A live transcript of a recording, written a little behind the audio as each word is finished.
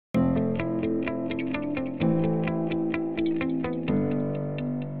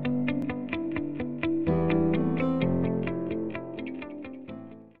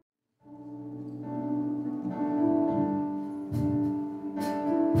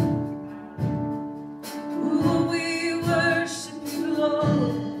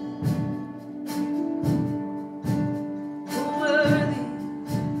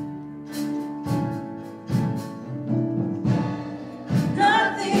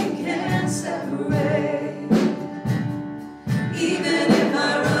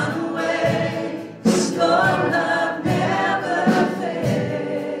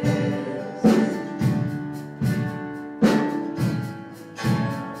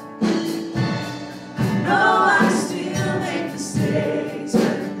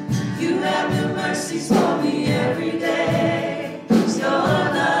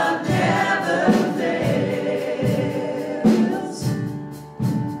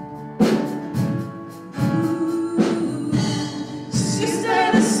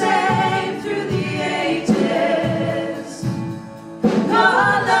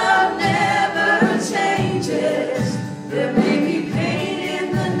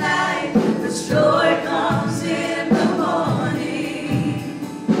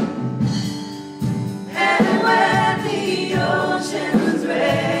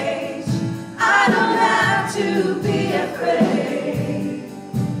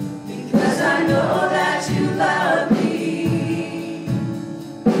know that you love me.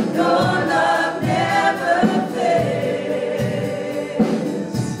 Your love never fails.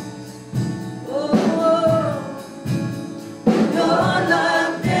 Oh, your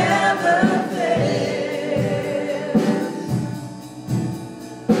love never fails.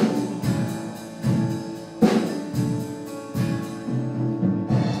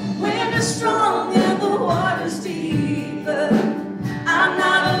 When you're strong and the water's deeper, I'm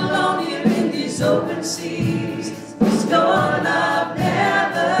not alone here in these open seas. 'Cause your love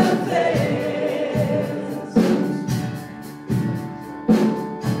never fails.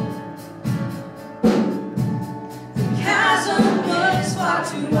 The chasm was far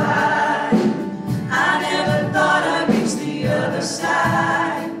too wide. I never thought I'd reach the other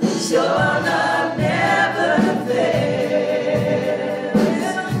side. 'Cause your love never fails.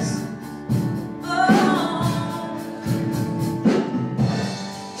 Oh,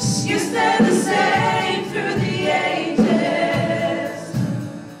 'cause you stay the same through the ages.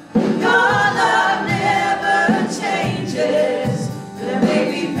 Your love never changes. There may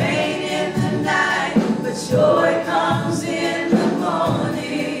be pain in the night, but joy comes in the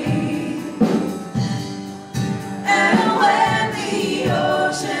morning. And when the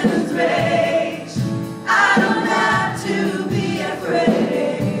oceans rage, I don't have to be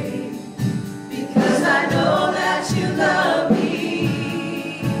afraid, because I know that you love me.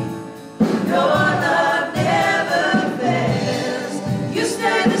 Your love never fails. You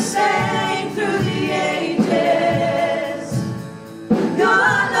stay the same through the ages. Your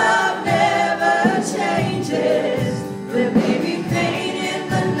love never changes. There may be pain in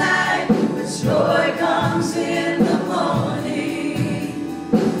the night, but joy comes in the morning.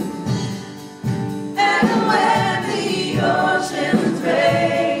 And when the oceans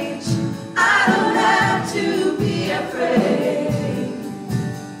rage, I don't have to be afraid,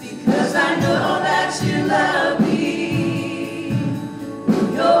 because I know that you love me.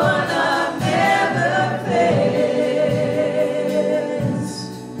 Your love never fails.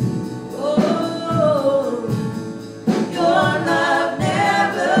 Oh, your love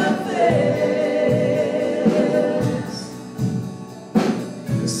never fails.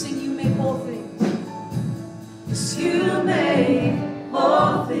 We sing, you make all things. 'Cause you make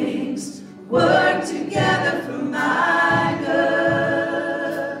all things work together for my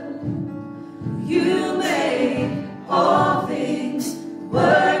good. You make all things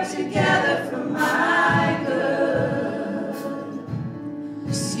work together for my good.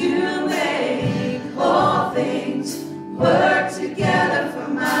 'Cause you make all things work together for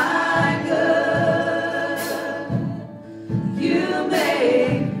my good. You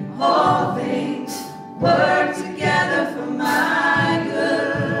make all things work together for my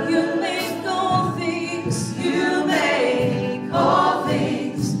good. You make all things, you make all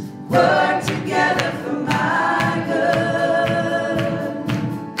things work together for my good.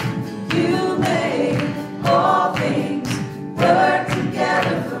 You make all things work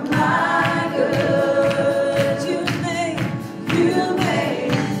together for my good. You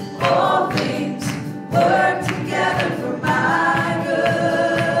make all things work together for my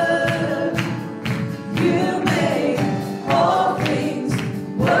good. You make all things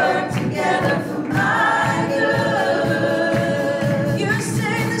work together for my good. You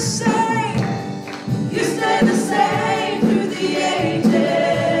stay the same. You stay the same through the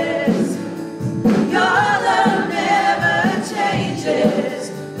ages. Your love never changes.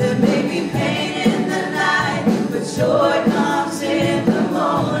 There may be pain in the night, but joy comes in the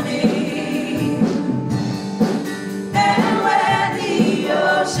morning. And when the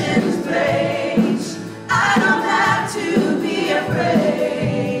oceans rage, I don't have to be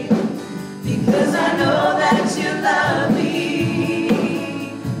afraid, because I know that you love me.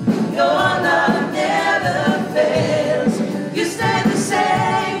 Your love never fails. You stay the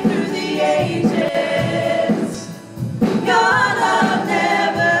same through the ages. Your love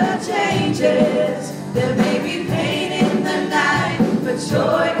never changes. There may be pain in the night, but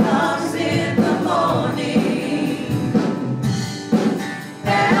joy comes in the morning.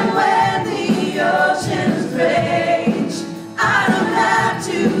 And when the oceans rage, I don't have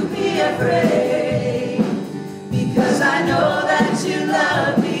to be afraid, because I know that you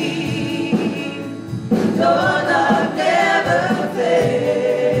love me. Your love never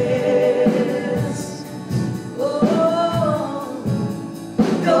fails. Oh,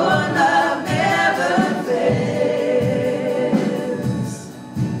 your love never fails.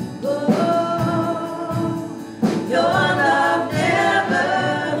 Oh,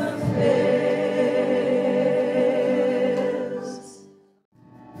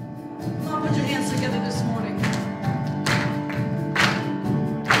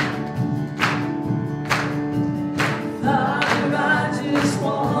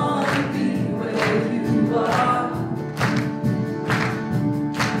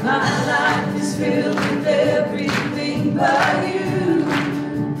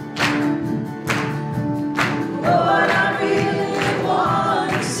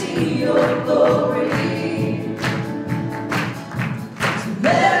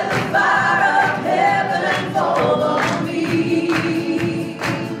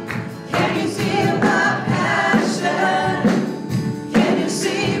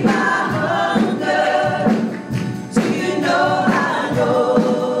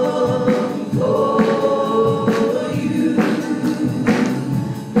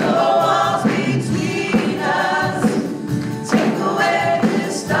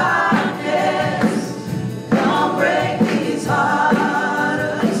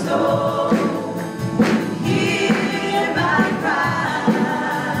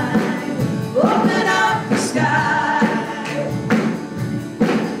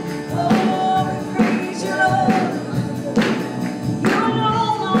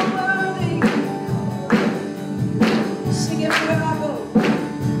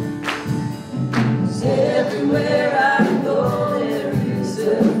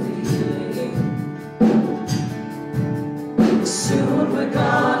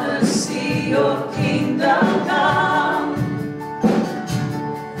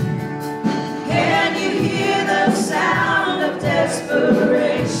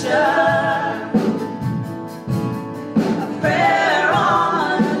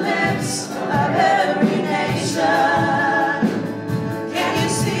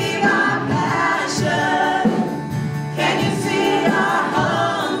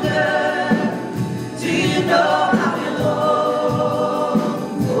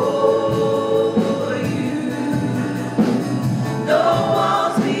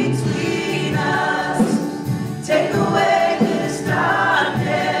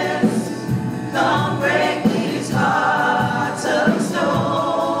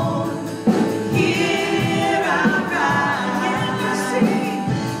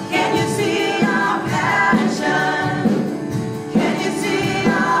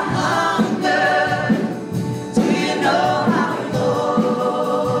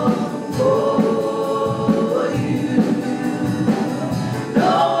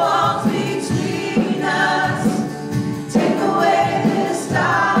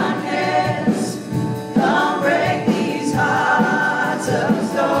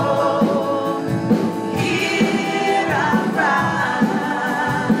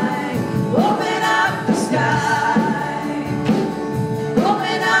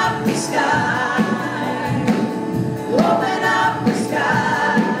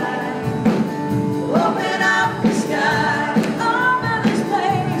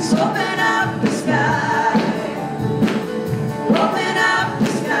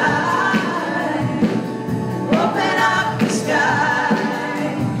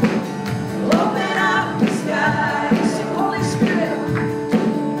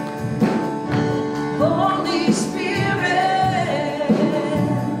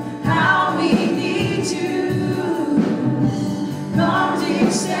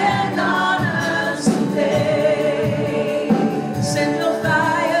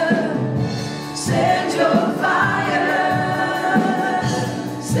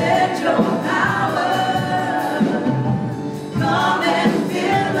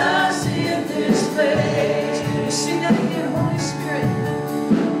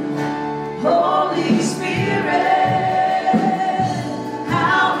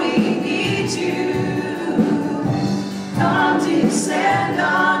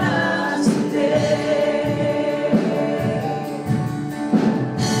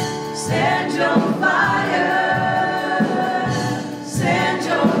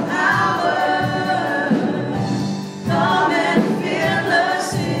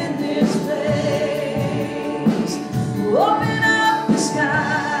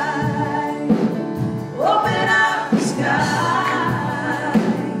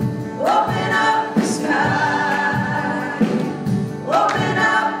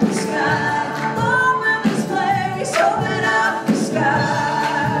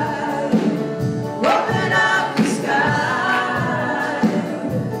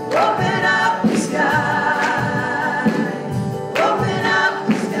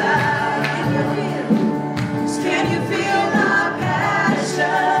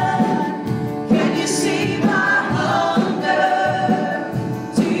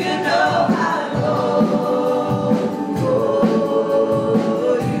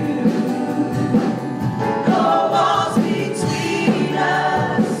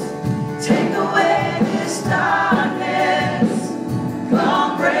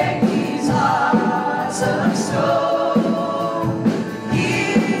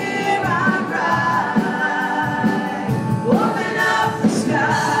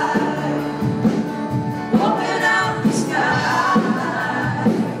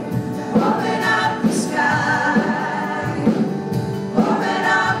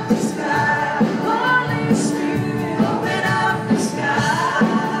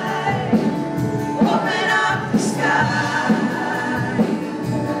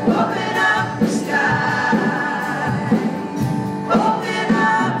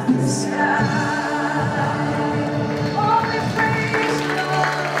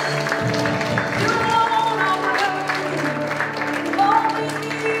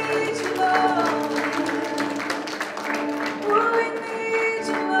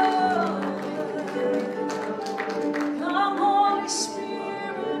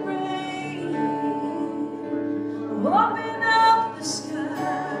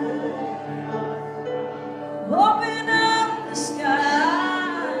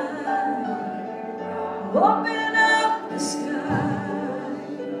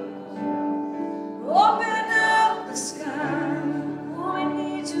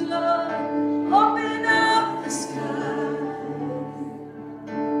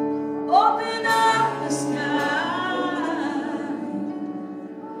 Open up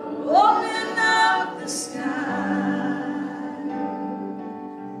the sky.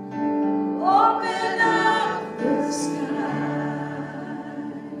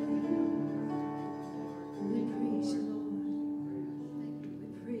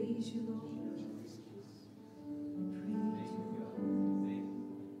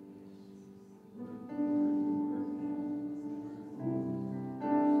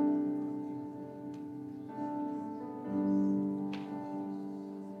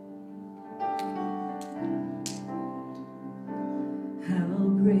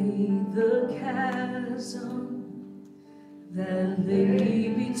 chasm that lay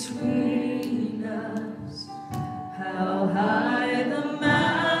between us, how high the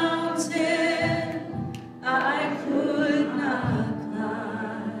mountain I could not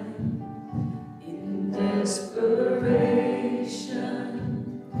climb. In desperation,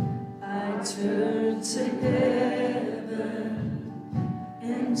 I turned to heaven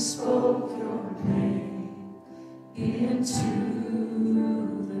and spoke your name into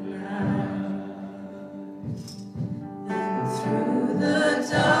the night. Then through the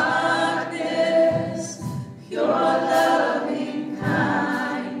darkness, your loving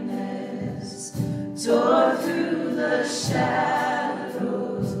kindness tore through the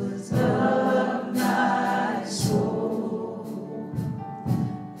shadows of my soul.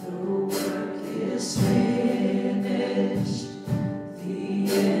 The work is finished,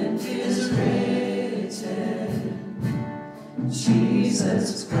 the end is written.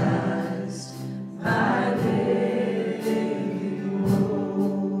 Jesus Christ, my living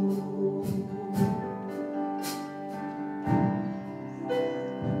hope.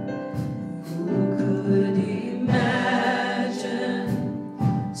 Who could imagine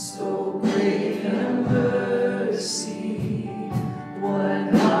so great a mercy?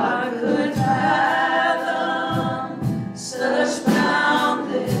 What heart could fathom such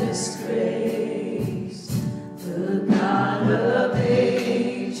boundless grace? The God of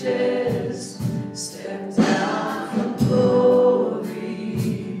ages stepped down from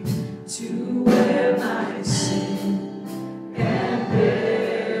glory to wear my sin and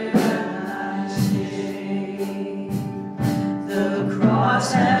bear my shame. The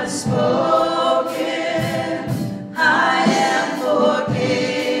cross has spoken, I am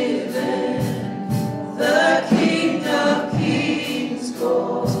forgiven. The King of Kings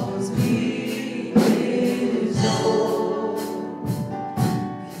calls me his own.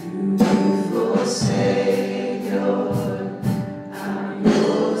 Beautiful Savior, I'm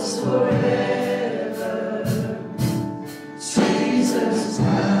yours forever. Jesus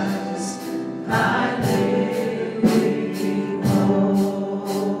Christ, my living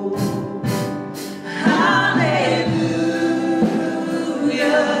hope.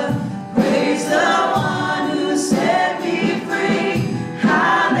 Hallelujah, praise the one who set me free.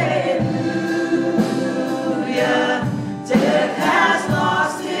 Hallelujah, death has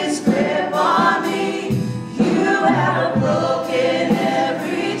lost its grip on me. You have broken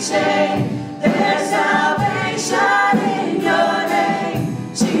every chain. There's salvation in your name,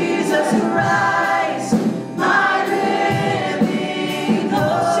 Jesus Christ, my living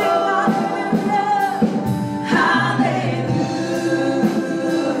hope.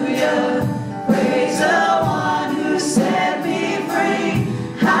 Hallelujah, praise the one who set me free.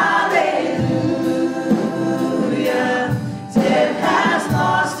 Hallelujah, death has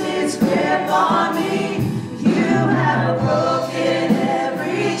lost its grip on me. You have broken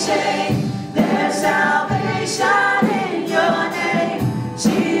every chain. There's salvation in your name,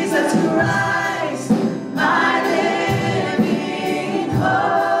 Jesus Christ, my living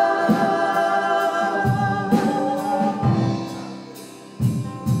hope.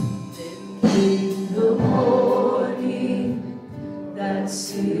 Then came the morning that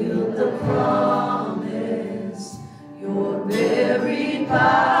sealed the promise. Your buried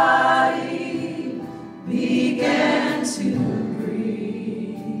body began to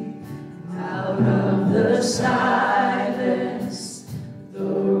breathe. Out of the silence, the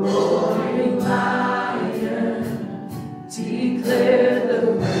roaring lion declared the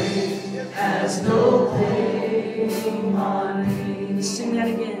grave has no claim on me. Sing that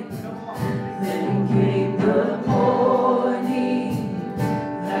again. Then came the morning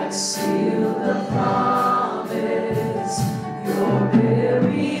that sealed the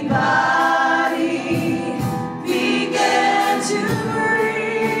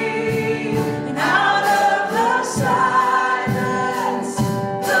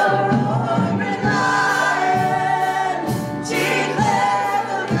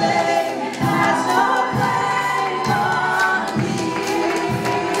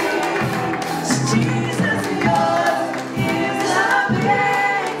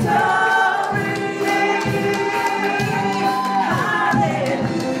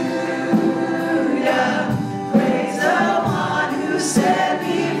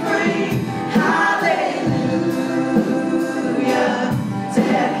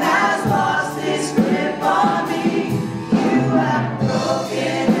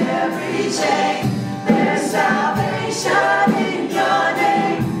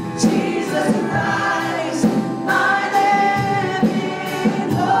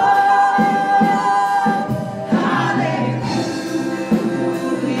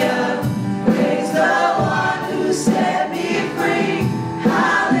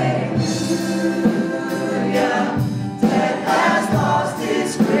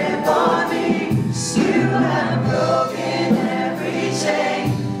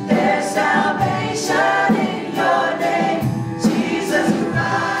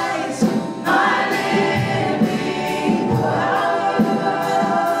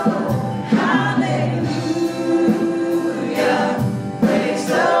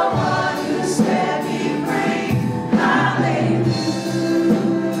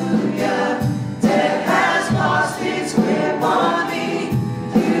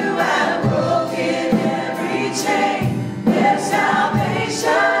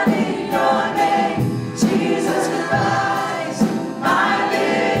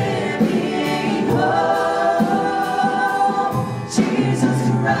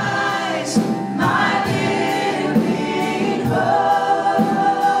Christ, my living hope.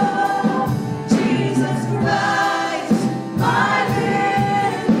 Jesus Christ, my living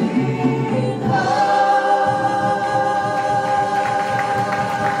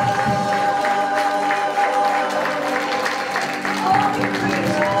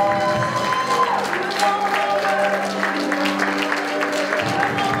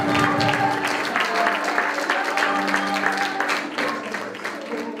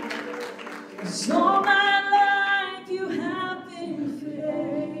all my life you have been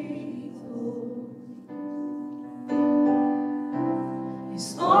faithful.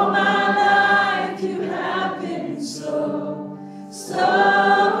 Yes, all my life you have been so,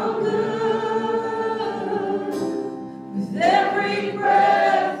 so good. With every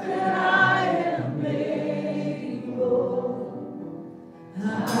breath that I am able, I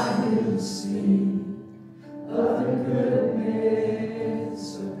will sing of the goodness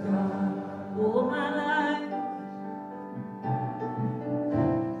of God. All my life,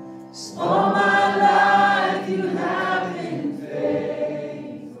 all my life you have been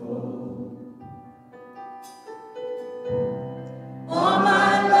faithful. All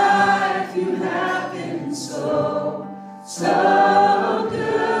my life you have been so, so good.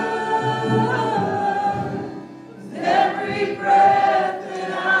 With every breath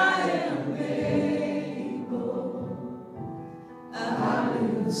that I am able, I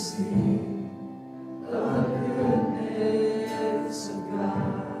will sing of the goodness of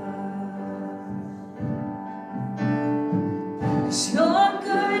God. 'Cause your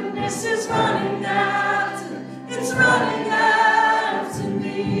goodness is running after, it's running after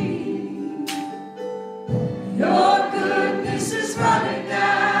me. Your goodness is running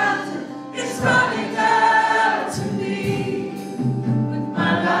after, it's running after me. With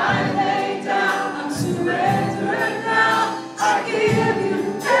my life laid down, I'm surrendered now. I give you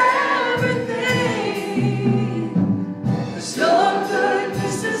everything. 'Cause your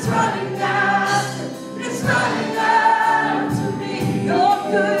goodness is running after, it's running after me. Your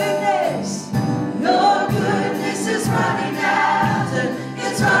goodness is running after,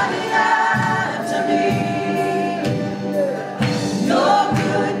 it's running after me. Your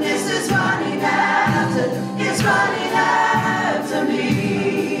goodness is running after, it's running after me.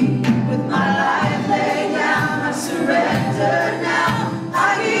 With my life laid down, I surrender now. I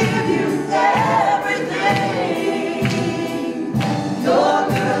give you everything. Your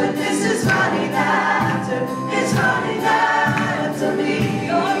goodness is running after, it's running after me.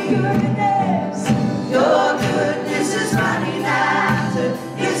 Your goodness is running after,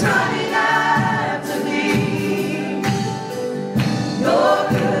 it's running after me. Your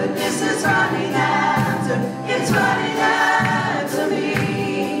goodness is running after, it's running after me.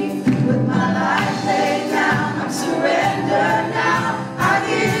 With my life laid down, I'm surrendered now. I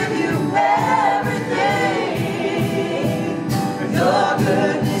give you everything. Your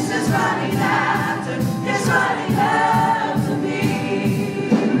goodness is running after, it's running after me.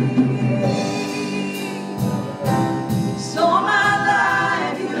 So my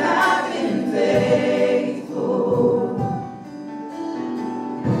life you have been faithful.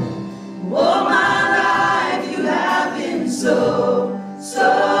 All my life you have been so, so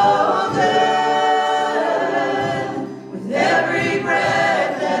good. With every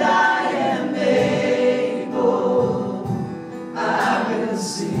breath that I am able, I will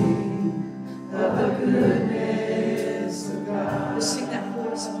sing of the goodness of God. Let's sing that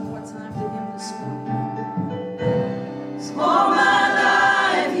chorus one more time to him this morning. So all my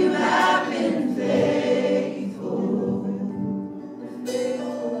life you have been faithful.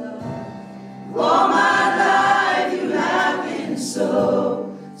 All my life you have been so,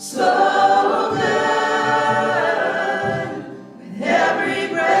 so good. With every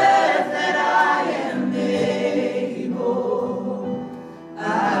breath that I am able, I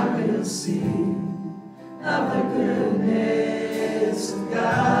will sing of the goodness of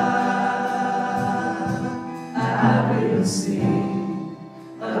God. I will sing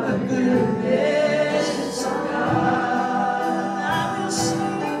of the goodness of God. I will sing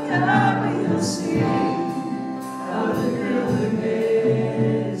of the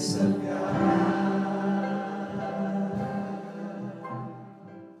goodness of God.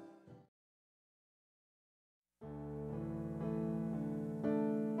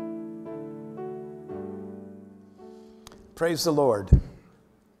 Praise the Lord.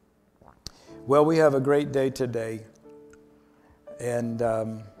 Well, we have a great day today, and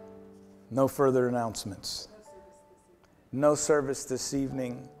no further announcements. No service this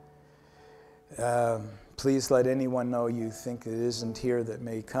evening. Please let anyone know you think it isn't here that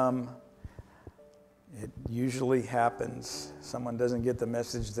may come. It usually happens. Someone doesn't get the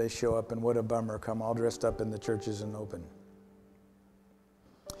message, they show up, and what a bummer, come all dressed up and the church isn't open.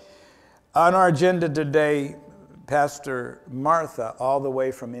 On our agenda today, Pastor Martha, all the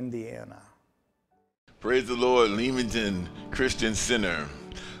way from Indiana. Praise the Lord, Leamington Christian Center.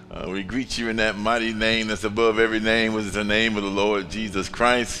 We greet you in that mighty name that's above every name, which is the name of the Lord Jesus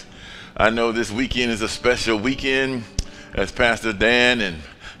Christ. I know this weekend is a special weekend as Pastor Dan and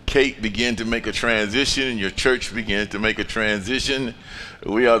Kate begin to make a transition and your church begins to make a transition.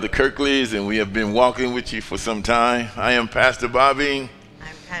 We are the Kirkleys and we have been walking with you for some time. I am Pastor Bobby.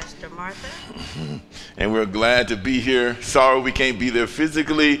 I'm Pastor Martha. And we're glad to be here. Sorry we can't be there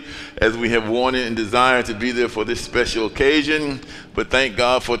physically as we have wanted and desired to be there for this special occasion. But thank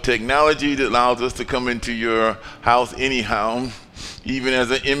God for technology that allows us to come into your house anyhow, even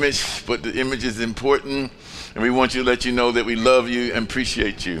as an image, but the image is important. And we want you to let you know that we love you and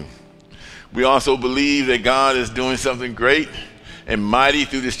appreciate you. We also believe that God is doing something great and mighty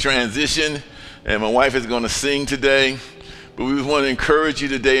through this transition. And my wife is going to sing today. But we want to encourage you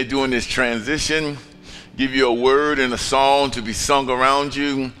today during this transition, give you a word and a song to be sung around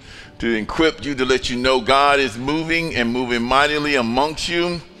you, to equip you, to let you know God is moving and moving mightily amongst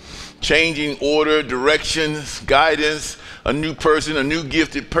you, changing order, directions, guidance. A new person, a new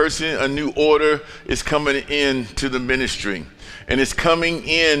gifted person, a new order is coming in to the ministry. And it's coming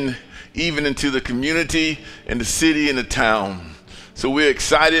in even into the community and the city and the town. So we're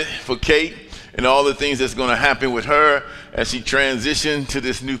excited for Kate and all the things that's going to happen with her as she transitions to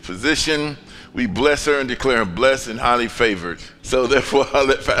this new position. We bless her and declare her blessed and highly favored. So therefore, I'll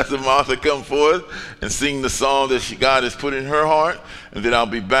let Pastor Martha come forth and sing the song that God has put in her heart, and then I'll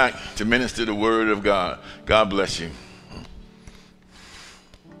be back to minister the word of God. God bless you.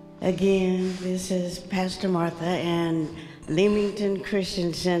 Again, this is Pastor Martha and Leamington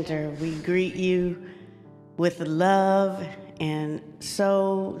Christian Center. We greet you with love and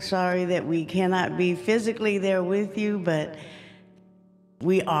so sorry that we cannot be physically there with you, but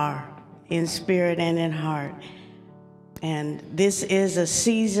we are in spirit and in heart. And this is a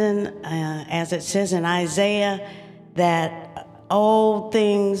season, as it says in Isaiah, that old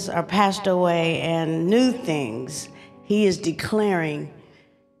things are passed away and new things he is declaring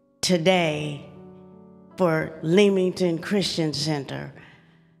today for Leamington Christian Center.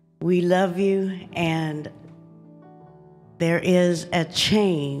 We love you, and there is a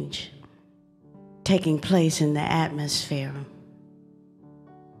change taking place in the atmosphere.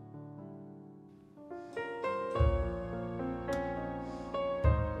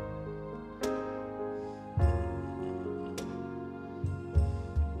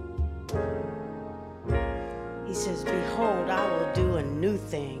 He says, behold, I will do a new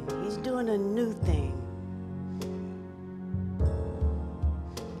thing. He's doing a new thing.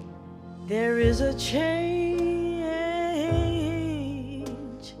 There is a change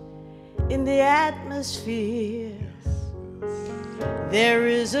in the atmosphere. There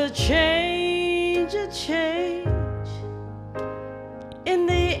is a change in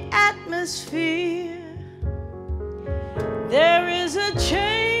the atmosphere. There is a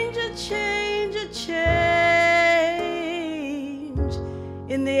change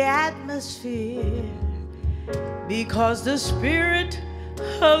in the atmosphere, because the Spirit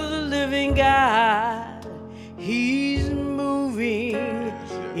of the living God, He's moving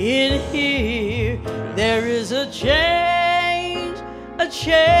in here. There is a change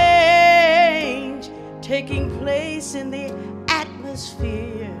taking place in the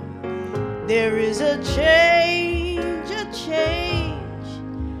atmosphere. There is a change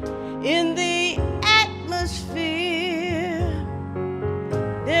in the atmosphere.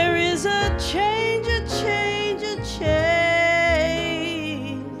 There is a change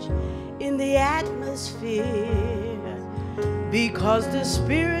in the atmosphere, because the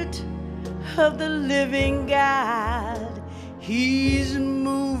Spirit of the living God, He's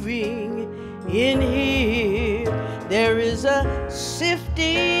moving in here. There is a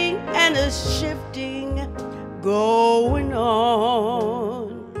sifting and a shifting going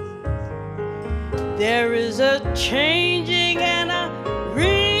on. There is a changing and a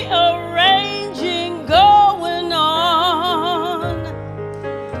rearranging going on.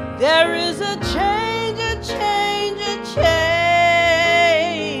 There is a change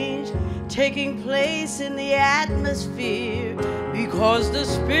taking place in the atmosphere, because the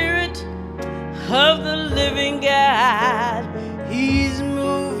Spirit of the living God, He's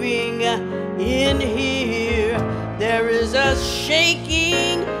moving in here. There is a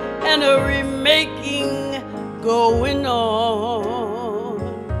shaking and a remaking going on.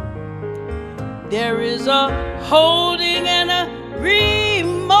 There is a holding and a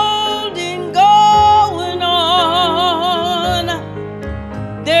remolding going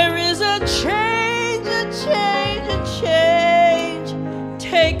a change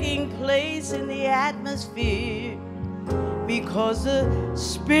taking place in the atmosphere, because the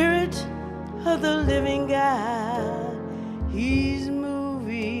Spirit of the living God, He's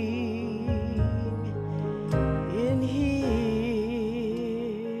moving in here.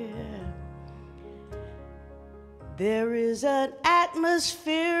 There is an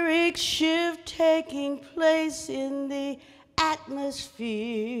atmospheric shift taking place in the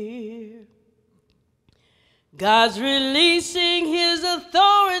atmosphere. God's releasing His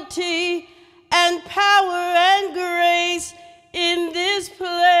authority and power and grace in this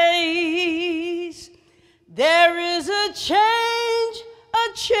place. There is a change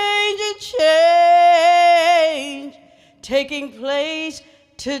taking place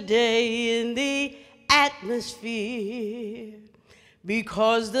today in the atmosphere,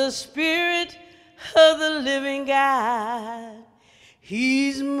 because the Spirit of the living God,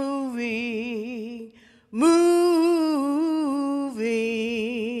 He's moving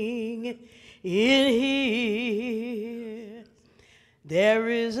in here. There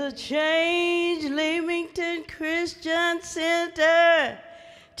is a change, Leamington Christian Center,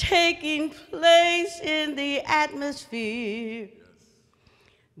 taking place in the atmosphere.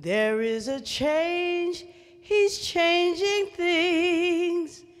 There is a change, He's changing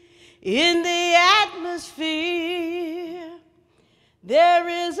things in the atmosphere. There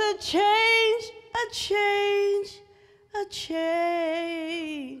is a change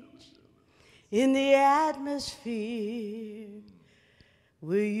in the atmosphere.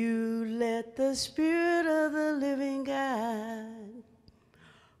 Will you let the Spirit of the living God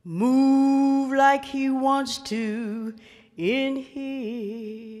move like He wants to in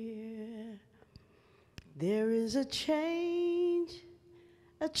here? There is a change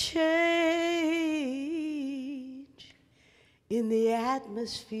in the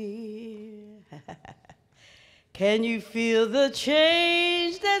atmosphere. Can you feel the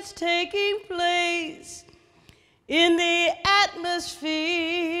change that's taking place in the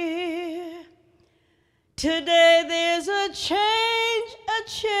atmosphere? Today there's a change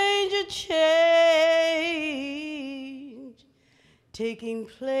taking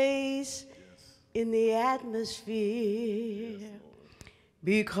place in the atmosphere,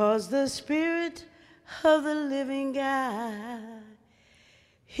 because the Spirit of the living God,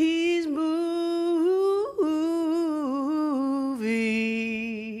 He's moving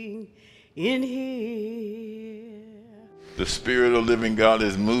in here. The Spirit of the living God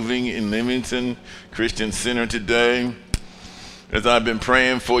is moving in Leamington Christian Center today. As I've been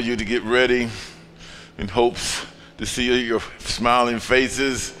praying for you to get ready in hopes to see your smiling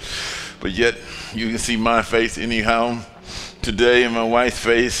faces, but yet you can see my face anyhow today and my wife's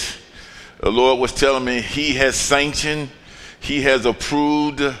face. The Lord was telling me He has sanctioned, He has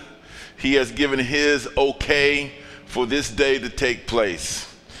approved, He has given His okay for this day to take place.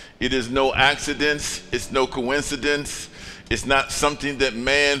 It is no accident, it's no coincidence, it's not something that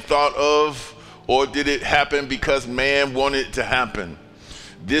man thought of, or did it happen because man wanted it to happen.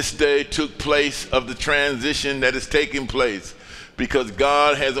 This day took place of the transition that is taking place because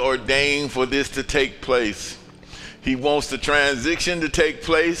God has ordained for this to take place. He wants the transition to take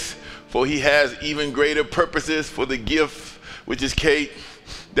place, for He has even greater purposes for the gift, which is Kate,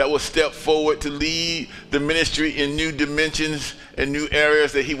 that will step forward to lead the ministry in new dimensions and new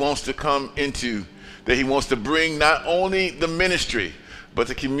areas that He wants to come into, that He wants to bring not only the ministry, but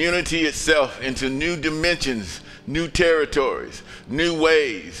the community itself into new dimensions, new territories, new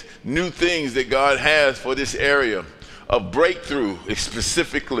ways, new things that God has for this area of breakthrough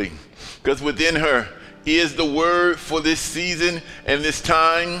specifically. Because within her is the word for this season and this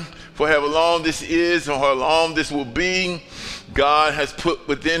time, for however long this is or how long this will be, God has put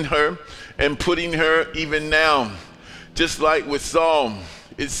within her and putting her even now. Just like with Saul,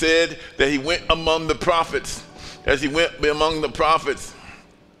 it said that he went among the prophets. As he went among the prophets,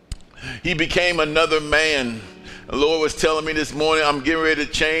 he became another man. The Lord was telling me this morning, I'm getting ready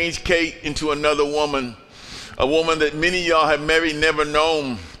to change Kate into another woman. A woman that many of y'all have maybe never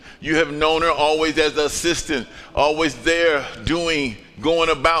known. You have known her always as the assistant, always there doing, going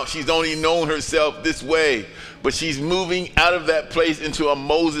about. She's only known herself this way, but she's moving out of that place into a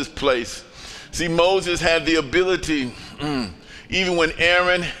Moses place. See, Moses had the ability, even when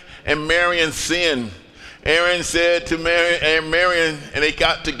Aaron and Miriam sinned, Aaron said to Miriam, and they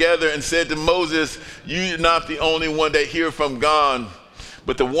got together and said to Moses, you're not the only one that hear from God.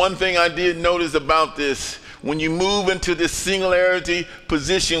 But the one thing I did notice about this, when you move into this singularity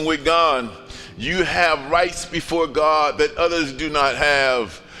position with God, you have rights before God that others do not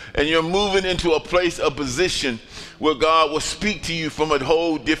have. And you're moving into a place of position where God will speak to you from a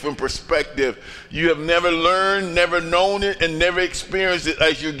whole different perspective. You have never learned, never known it, and never experienced it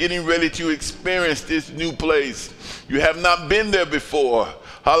as you're getting ready to experience this new place. You have not been there before.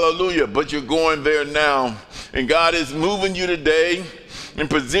 Hallelujah. But you're going there now. And God is moving you today and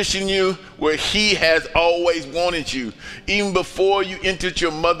position you where he has always wanted you, even before you entered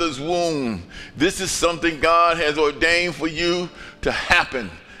your mother's womb. This is something God has ordained for you to happen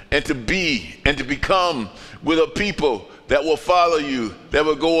and to be and to become, with a people that will follow you, that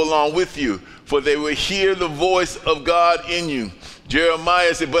will go along with you, for they will hear the voice of God in you.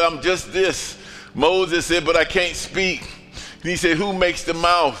 Jeremiah said, but I'm just this. Moses said, but I can't speak. He said, who makes the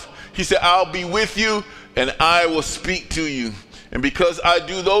mouth? He said, I'll be with you and I will speak to you. And because I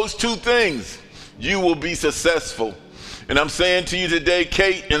do those two things, you will be successful. And I'm saying to you today,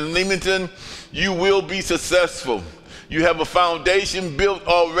 Kate and Leamington, you will be successful. You have a foundation built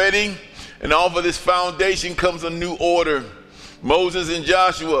already, and off of this foundation comes a new order. Moses and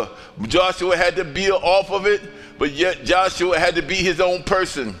Joshua had to build off of it, but yet Joshua had to be his own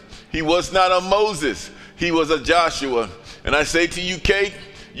person. He was not a Moses, he was a Joshua. And I say to you, Kate,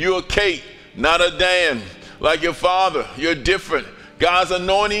 you're a Kate, not a Dan. Like your father, you're different. God's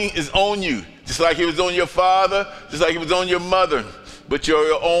anointing is on you, just like it was on your father, just like it was on your mother, but you're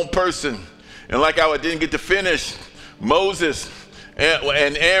your own person. And like I didn't get to finish, Moses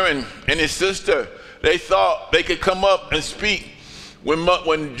and Aaron and his sister, they thought they could come up and speak. When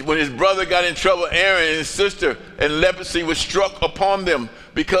his brother got in trouble, Aaron and his sister, and leprosy was struck upon them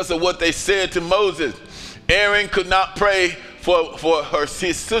because of what they said to Moses. Aaron could not pray for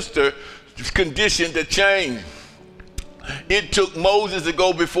his sister condition to change. It took Moses to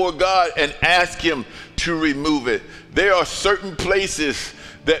go before God and ask him to remove it. There are certain places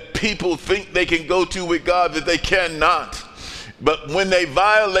that people think they can go to with God that they cannot. But when they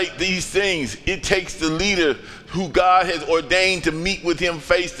violate these things, it takes the leader who God has ordained to meet with him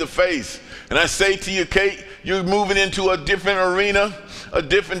face to face. And I say to you, Kate, you're moving into a different arena, a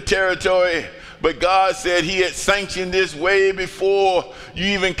different territory. But God said he had sanctioned this way before you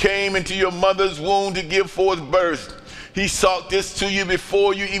even came into your mother's womb to give forth birth. He sought this to you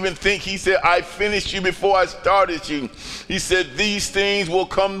before you even think. He said, I finished you before I started you. He said, these things will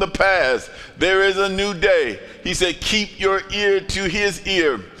come to pass. There is a new day. He said, keep your ear to his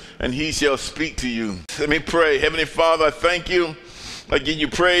ear, and he shall speak to you. Let me pray. Heavenly Father, I thank you. I give you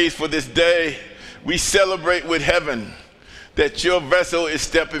praise for this day. We celebrate with heaven that your vessel is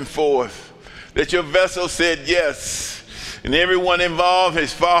stepping forth. That your vessel said yes, and everyone involved,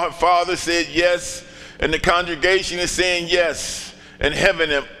 his father said yes, and the congregation is saying yes, and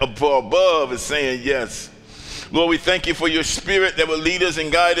heaven above is saying yes. Lord, we thank you for your spirit that will lead us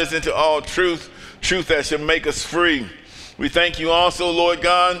and guide us into all truth, truth that shall make us free. We thank you also, Lord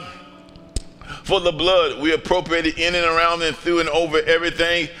God, for the blood we appropriated in and around and through and over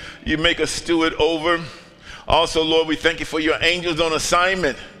everything you make us steward over. Also, Lord, we thank you for your angels on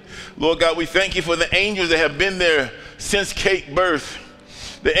assignment. Lord God, we thank you for the angels that have been there since Kate's birth,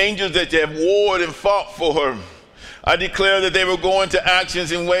 the angels that have warred and fought for her. I declare that they will go into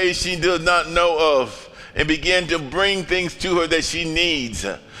actions in ways she does not know of and begin to bring things to her that she needs.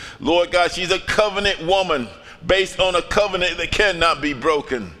 Lord God, she's a covenant woman based on a covenant that cannot be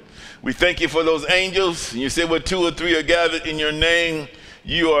broken. We thank you for those angels. You said where 2 or 3 are gathered in your name,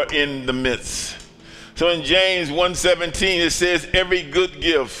 you are in the midst. So in James 1:17, it says, every good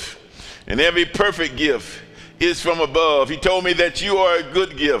gift and every perfect gift is from above. He told me that you are a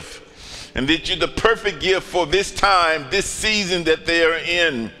good gift and that you're the perfect gift for this time, this season that they are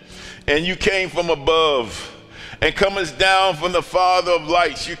in. And you came from above and comest down from the Father of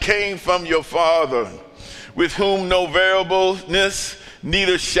lights. You came from your Father, with whom no variableness,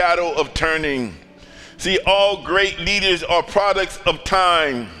 neither shadow of turning. See, all great leaders are products of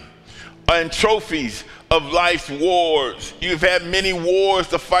time and trophies of life's wars. You've had many wars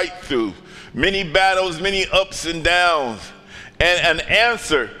to fight through, many battles, many ups and downs, and an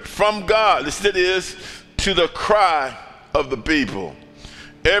answer from God, listen to this, to the cry of the people.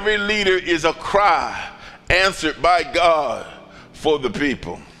 Every leader is a cry answered by God for the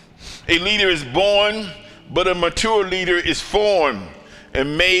people. A leader is born, but a mature leader is formed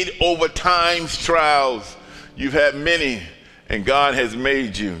and made over time's trials. You've had many, and God has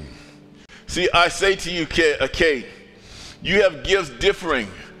made you. See, I say to you, Kate, you have gifts differing,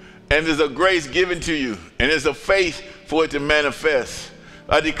 and there's a grace given to you, and there's a faith for it to manifest.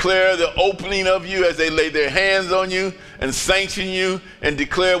 I declare the opening of you as they lay their hands on you and sanction you and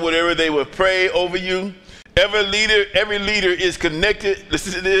declare whatever they will pray over you. Every leader is connected,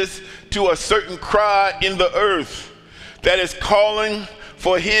 listen to this, to a certain cry in the earth that is calling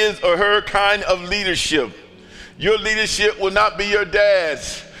for his or her kind of leadership. Your leadership will not be your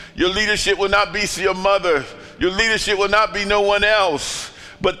dad's. Your leadership will not be your mother. Your leadership will not be no one else.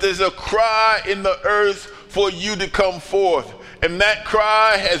 But there's a cry in the earth for you to come forth. And that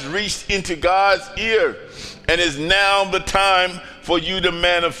cry has reached into God's ear. And is now the time for you to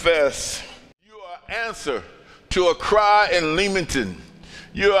manifest. You are answer to a cry in Leamington.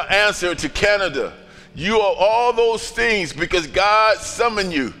 You are answer to Canada. You are all those things because God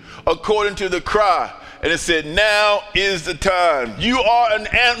summoned you according to the cry. And it said, now is the time. You are an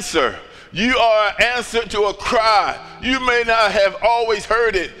answer. You are an answer to a cry. You may not have always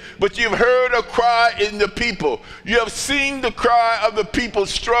heard it, but you've heard a cry in the people. You have seen the cry of the people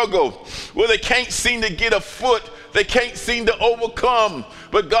struggle, where they can't seem to get a foot. They can't seem to overcome.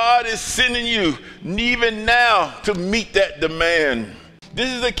 But God is sending you even now to meet that demand.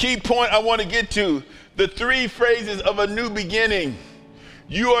 This is a key point I want to get to. The 3 phases of a new beginning.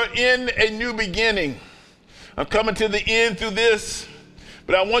 You are in a new beginning. I'm coming to the end through this,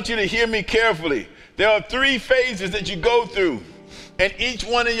 but I want you to hear me carefully. There are 3 phases that you go through, and each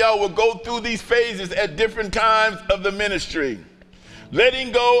one of y'all will go through these phases at different times of the ministry.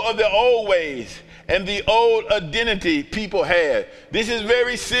 Letting go of the old ways and the old identity people had. This is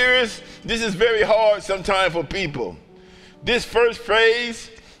very serious. This is very hard sometimes for people. This first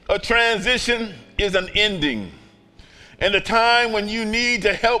phase of transition is an ending, and the time when you need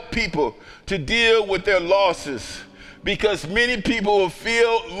to help people to deal with their losses, because many people will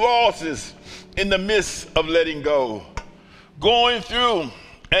feel losses in the midst of letting go. Going through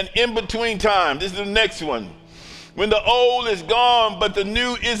an in-between time. This is the next one. When the old is gone, but the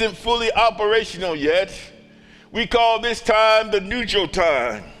new isn't fully operational yet. We call this time the neutral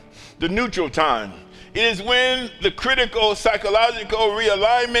time. The neutral time. It is when the critical psychological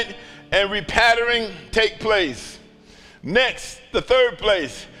realignment and repattering take place. Next, the third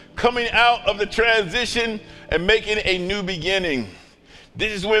place, coming out of the transition and making a new beginning.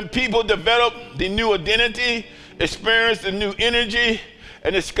 This is when people develop the new identity, experience the new energy,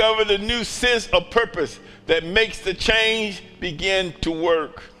 and discover the new sense of purpose that makes the change begin to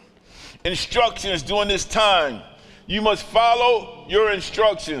work. Instructions during this time. You must follow your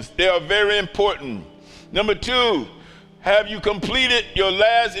instructions. They are very important. Number 2, have you completed your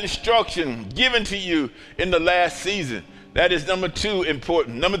last instruction given to you in the last season? That is number 2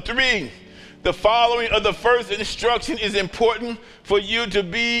 important. Number 3, the following of the first instruction is important for you to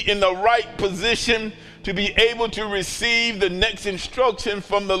be in the right position to be able to receive the next instruction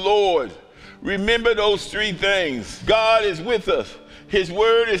from the Lord. Remember those 3 things. God is with us. His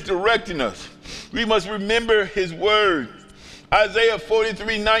word is directing us. We must remember his word. Isaiah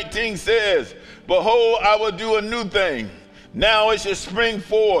 43:19 says, behold, I will do a new thing. Now it shall spring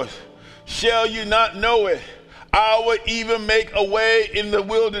forth. Shall you not know it? I will even make a way in the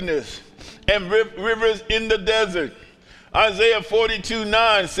wilderness and rivers in the desert. Isaiah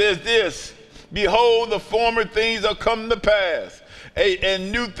 42:9 says this, behold, the former things are come to pass, and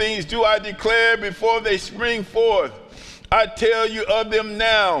new things do I declare before they spring forth. I tell you of them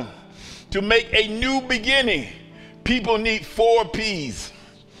now. To make a new beginning, people need 4 P's.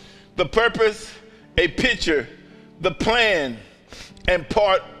 The purpose, a picture, the plan, and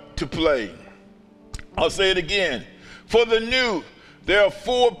part to play. I'll say it again. For the new, there are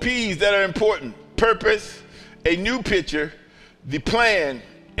 4 P's that are important. Purpose, a new picture, the plan,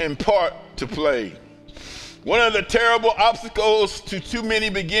 and part to play. One of the terrible obstacles to too many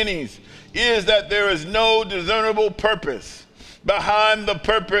beginnings is that there is no discernible purpose. Behind the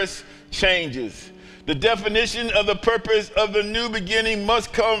purpose changes. The definition of the purpose of the new beginning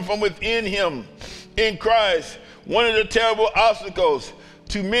must come from within him. In Christ, one of the terrible obstacles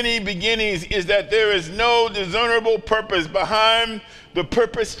to many beginnings is that there is no discernible purpose. Behind the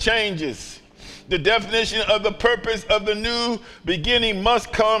purpose changes. The definition of the purpose of the new beginning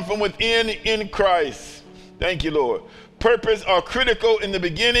must come from within in Christ. Thank you, Lord. Purpose are critical in the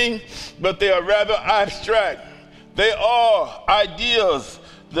beginning, but they are rather abstract. They are ideas,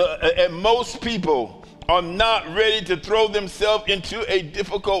 and most people are not ready to throw themselves into a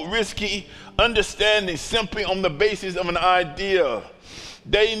difficult, risky understanding simply on the basis of an idea.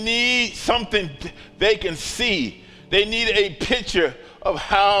 They need something they can see. They need a picture of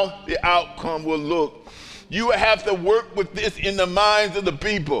how the outcome will look. You have to work with this in the minds of the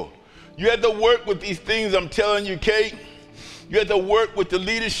people. You have to work with these things I'm telling you, Kate. You have to work with the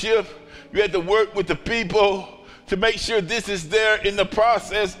leadership. You have to work with the people to make sure this is there in the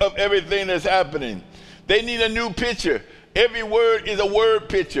process of everything that's happening. They need a new picture. Every word is a word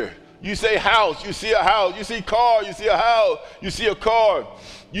picture. You say house, you see a house. You see car, you see a house, you see a car.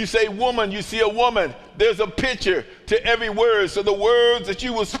 You say woman, you see a woman. There's a picture to every word. So the words that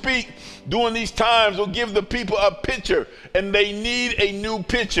you will speak during these times will give the people a picture, and they need a new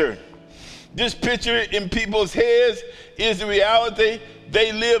picture. This picture in people's heads is the reality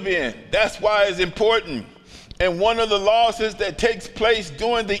they live in. That's why it's important. And one of the losses that takes place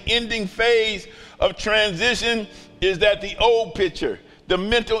during the ending phase of transition is that the old picture, the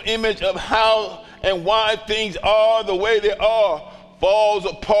mental image of how and why things are the way they are, falls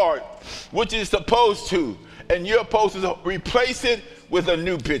apart, which is supposed to. And you're supposed to replace it with a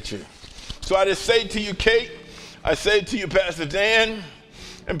new picture. So I just say to you, Kate, I say to you, Pastor Dan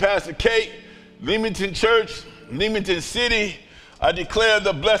and Pastor Kate, Leamington Church, Leamington City, I declare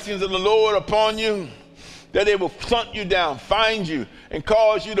the blessings of the Lord upon you, that they will hunt you down, find you, and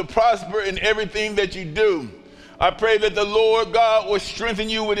cause you to prosper in everything that you do. I pray that the Lord God will strengthen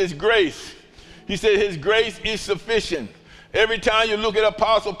you with his grace. He said his grace is sufficient. Every time you look at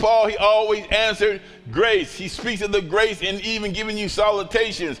Apostle Paul, he always answered grace. He speaks of the grace and even giving you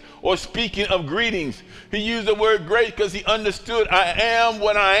salutations or speaking of greetings. He used the word grace because he understood I am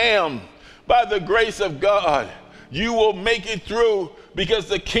what I am. By the grace of God, you will make it through, because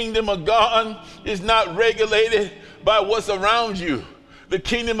the kingdom of God is not regulated by what's around you. The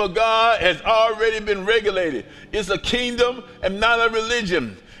kingdom of God has already been regulated. It's a kingdom and not a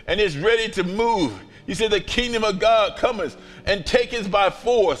religion, and it's ready to move. He said the kingdom of God cometh and taketh by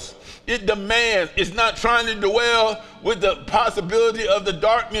force. It demands. It's not trying to dwell with the possibility of the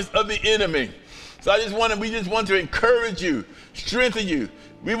darkness of the enemy. So we just want to encourage you, strengthen you.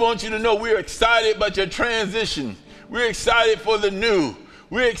 We want you to know we're excited about your transition. We're excited for the new.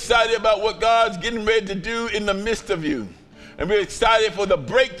 We're excited about what God's getting ready to do in the midst of you. And we're excited for the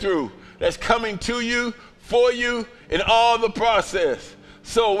breakthrough that's coming to you, for you, in all the process.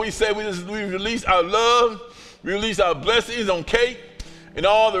 So we say we release our love, we release our blessings on Kate and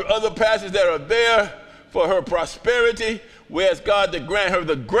all the other pastors that are there for her prosperity. We ask God to grant her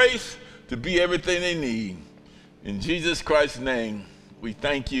the grace to be everything they need. In Jesus Christ's name, we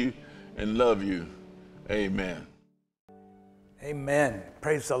thank you and love you. Amen. Amen.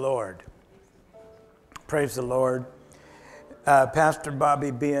 Praise the Lord. Praise the Lord. Pastor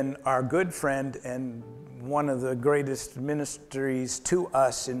Bobby, being our good friend and one of the greatest ministries to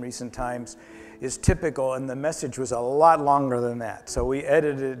us in recent times, is typical, and the message was a lot longer than that. So we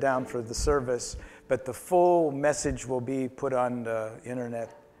edited it down for the service, but the full message will be put on the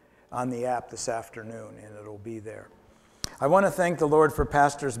internet, on the app this afternoon, and it'll be there. I want to thank the Lord for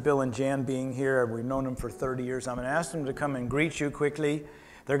Pastors Bill and Jan being here. We've known them for 30 years. I'm going to ask them to come and greet you quickly.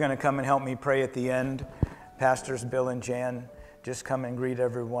 They're going to come and help me pray at the end. Pastors Bill and Jan, just come and greet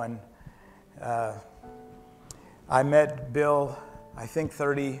everyone. I met Bill, I think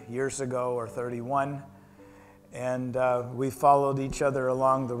 30 years ago or 31, and we followed each other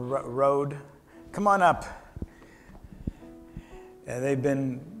along the road. Come on up. And they've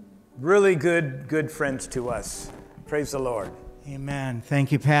been really good friends to us. Praise the Lord. Amen.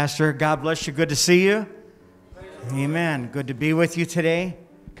 Thank you, Pastor. God bless you. Good to see you. Amen. Good to be with you today.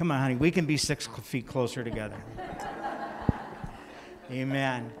 Come on, honey. We can be 6 feet closer together.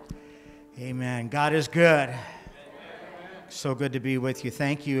 Amen. Amen. God is good. So good to be with you.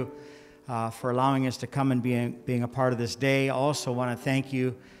 Thank you for allowing us to come and being a part of this day. Also want to thank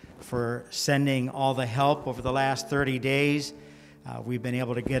you for sending all the help over the last 30 days. We've been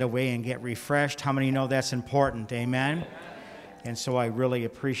able to get away and get refreshed. How many know that's important? Amen? And so I really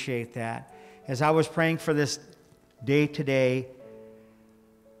appreciate that. As I was praying for this day today,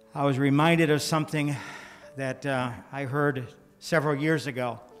 I was reminded of something that I heard several years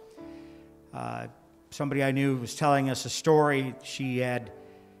ago. Somebody I knew was telling us a story. She had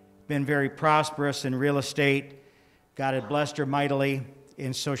been very prosperous in real estate. God had blessed her mightily,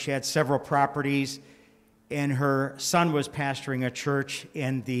 and so she had several properties. And her son was pastoring a church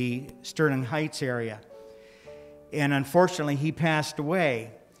in the Sterling Heights area. And unfortunately, he passed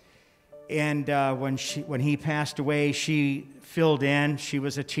away. And when he passed away, she filled in. She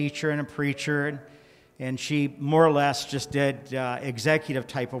was a teacher and a preacher, and she more or less just did executive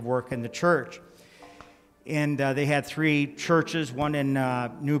type of work in the church. And they had 3 churches, one in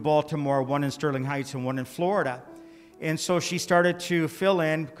New Baltimore, one in Sterling Heights, and one in Florida. And so she started to fill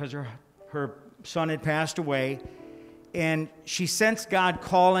in because her son had passed away, and she sensed God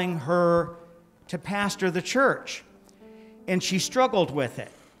calling her to pastor the church. And she struggled with it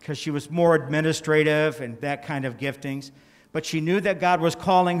because she was more administrative and that kind of giftings. But she knew that God was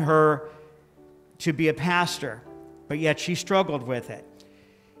calling her to be a pastor, but yet she struggled with it.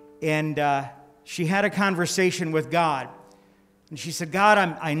 And she had a conversation with God. And she said, God,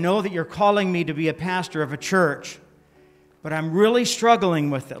 I know that you're calling me to be a pastor of a church, but I'm really struggling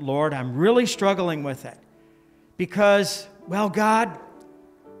with it, Lord. I'm really struggling with it. Because, well, God,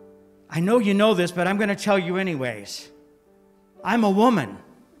 I know you know this, but I'm going to tell you anyways. I'm a woman.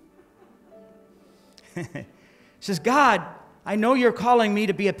 She says, God, I know you're calling me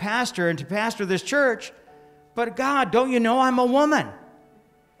to be a pastor and to pastor this church, but God, don't you know I'm a woman?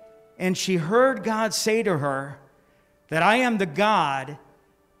 And she heard God say to her that I am the God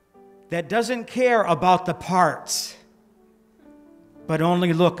that doesn't care about the parts, but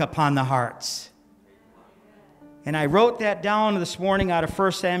only look upon the hearts. And I wrote that down this morning out of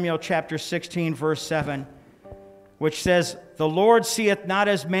 1 Samuel chapter 16, verse 7, which says, the Lord seeth not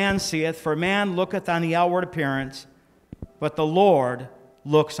as man seeth, for man looketh on the outward appearance, but the Lord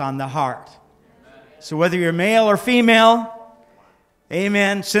looks on the heart. So whether you're male or female,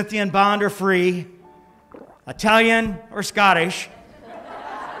 amen, Scythian bond or free, Italian or Scottish,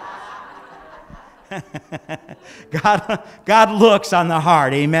 God looks on the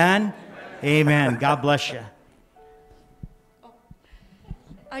heart. Amen? Amen. God bless you.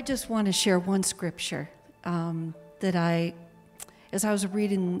 I just want to share one scripture that as I was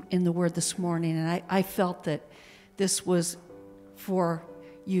reading in the Word this morning, and I felt that this was for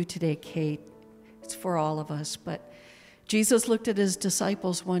you today, Kate. It's for all of us. But Jesus looked at his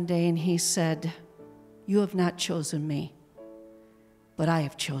disciples one day and he said, you have not chosen me, but I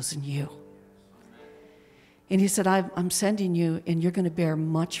have chosen you. And he said, I'm sending you, and you're going to bear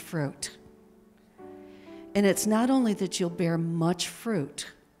much fruit. And it's not only that you'll bear much fruit,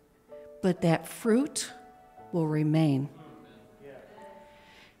 but that fruit will remain.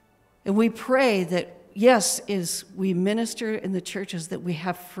 And we pray that, yes, as we minister in the churches, that we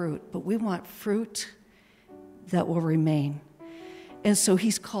have fruit, but we want fruit that will remain. And so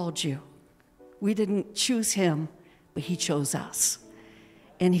he's called you. We didn't choose him, but he chose us.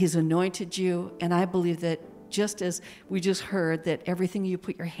 And he's anointed you, and I believe that just as we just heard, that everything you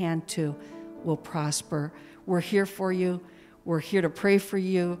put your hand to will prosper. We're here for you. We're here to pray for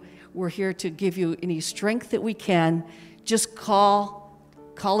you. We're here to give you any strength that we can. Just call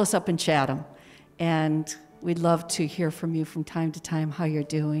us up in Chatham. And we'd love to hear from you from time to time how you're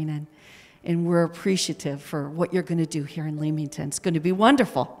doing. And we're appreciative for what you're going to do here in Leamington. It's going to be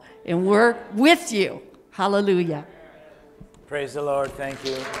wonderful. And we're with you. Hallelujah. Praise the Lord. Thank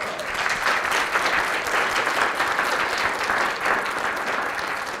you.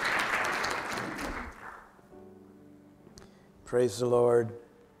 Praise the Lord.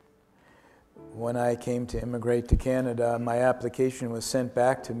 When I came to immigrate to Canada, my application was sent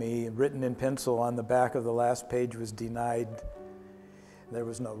back to me, written in pencil on the back of the last page was denied. There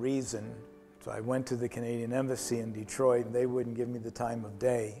was no reason. So I went to the Canadian Embassy in Detroit, and they wouldn't give me the time of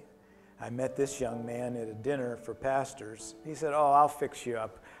day. I met this young man at a dinner for pastors. He said, oh, I'll fix you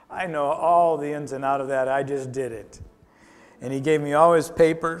up. I know all the ins and outs of that. I just did it. And he gave me all his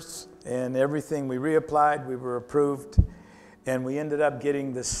papers and everything. We reapplied. We were approved. And we ended up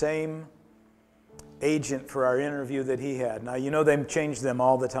getting the same agent for our interview that he had. Now, you know they change them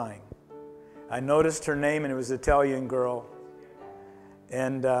all the time. I noticed her name, and it was an Italian girl.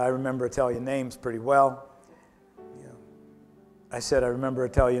 And I remember Italian names pretty well. You know, I said I remember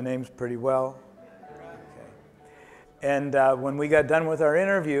Italian names pretty well. Okay. And when we got done with our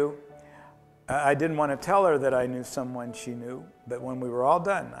interview, I didn't want to tell her that I knew someone she knew. But when we were all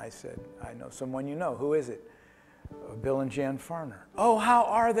done, I said, I know someone you know. Who is it? Bill and Jan Farner. Oh, how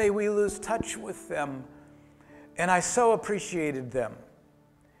are they? We lose touch with them. And I so appreciated them.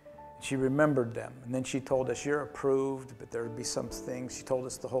 She remembered them. And then she told us, you're approved, but there would be some things. She told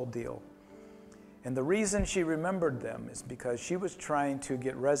us the whole deal. And the reason she remembered them is because she was trying to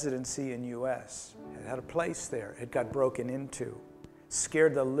get residency in U.S. It had a place there. It got broken into.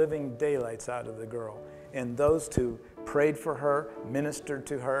 Scared the living daylights out of the girl. And those two prayed for her, ministered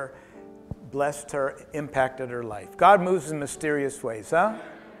to her, blessed her, impacted her life. God moves in mysterious ways, huh?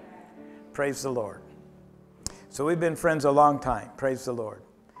 Praise the Lord. So we've been friends a long time. Praise the Lord.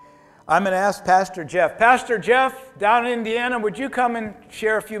 I'm going to ask Pastor Jeff. Pastor Jeff, down in Indiana, would you come and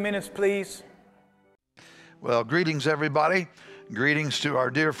share a few minutes, please? Well, greetings, everybody. Greetings to our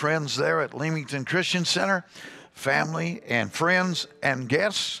dear friends there at Leamington Christian Center, family and friends and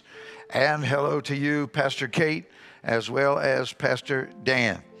guests. And hello to you, Pastor Kate, as well as Pastor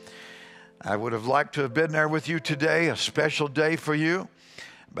Dan. I would have liked to have been there with you today, a special day for you,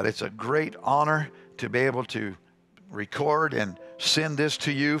 but it's a great honor to be able to record and send this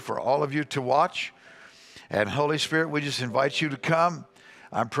to you for all of you to watch. And Holy Spirit, we just invite you to come.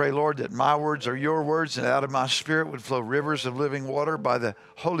 I pray, Lord, that my words are your words, and out of my spirit would flow rivers of living water by the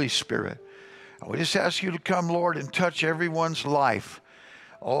Holy Spirit. We just ask you to come, Lord, and touch everyone's life.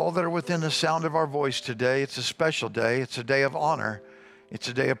 All that are within the sound of our voice today. It's a special day. It's a day of honor. It's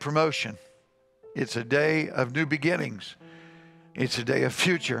a day of promotion. It's a day of new beginnings. It's a day of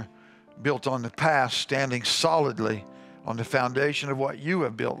future built on the past, standing solidly on the foundation of what you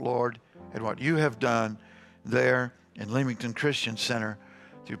have built, Lord, and what you have done there in Leamington Christian Center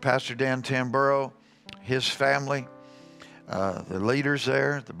through Pastor Dan Tamburo, his family, the leaders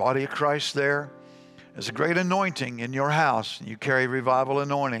there, the body of Christ there. There's a great anointing in your house. You carry revival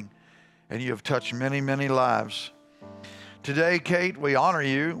anointing, and you have touched many, many lives. Today, Kate, we honor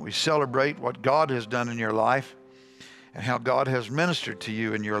you. We celebrate what God has done in your life and how God has ministered to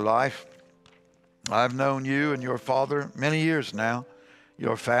you in your life. I've known you and your father many years now,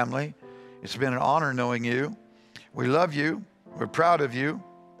 your family. It's been an honor knowing you. We love you. We're proud of you.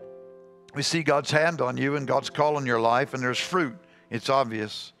 We see God's hand on you and God's call in your life, and there's fruit. It's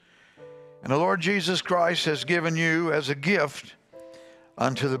obvious. And the Lord Jesus Christ has given you as a gift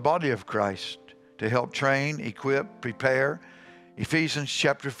unto the body of Christ to help train, equip, prepare. Ephesians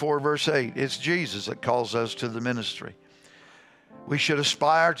chapter 4, verse 8. It's Jesus that calls us to the ministry. We should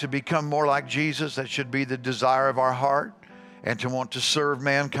aspire to become more like Jesus. That should be the desire of our heart, and to want to serve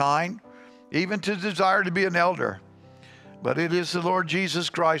mankind, even to desire to be an elder. But it is the Lord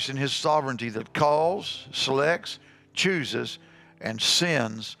Jesus Christ in his sovereignty that calls, selects, chooses, and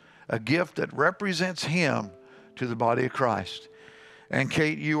sends a gift that represents him to the body of Christ. And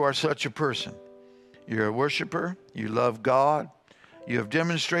Kate, you are such a person. You're a worshiper. You love God. You have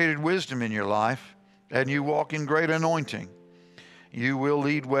demonstrated wisdom in your life, and you walk in great anointing. You will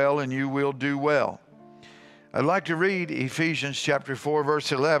lead well, and you will do well. I'd like to read Ephesians chapter 4,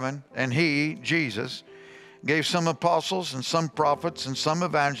 verse 11. And he, Jesus, gave some apostles and some prophets and some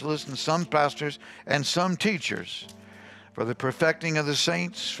evangelists and some pastors and some teachers for the perfecting of the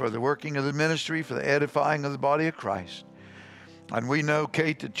saints, for the working of the ministry, for the edifying of the body of Christ. And we know,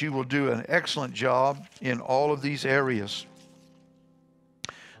 Kate, that you will do an excellent job in all of these areas.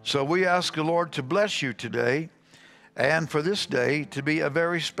 So we ask the Lord to bless you today, and for this day to be a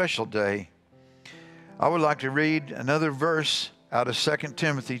very special day. I would like to read another verse out of 2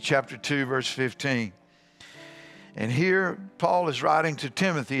 Timothy chapter 2, verse 15. And here Paul is writing to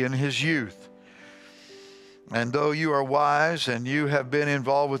Timothy in his youth. And though you are wise and you have been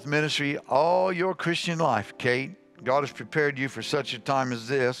involved with ministry all your Christian life, Kate, God has prepared you for such a time as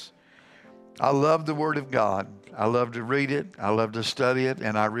this. I love the Word of God. I love to read it. I love to study it,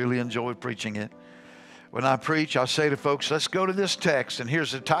 and I really enjoy preaching it. When I preach, I say to folks, let's go to this text, and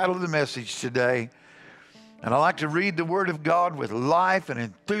here's the title of the message today. And I like to read the Word of God with life and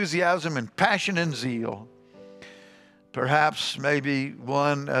enthusiasm and passion and zeal. Perhaps maybe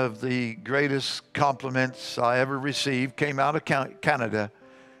one of the greatest compliments I ever received came out of Canada.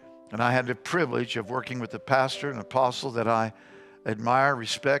 And I had the privilege of working with a pastor, an apostle that I admire,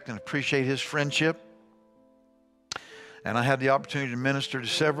 respect, and appreciate his friendship. And I had the opportunity to minister to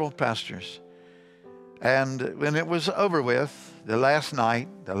several pastors. And when it was over with, the last night,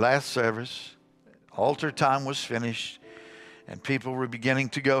 the last service, altar time was finished, and people were beginning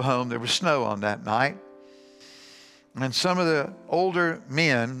to go home. There was snow on that night. And some of the older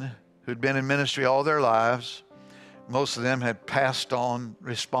men who'd been in ministry all their lives, most of them had passed on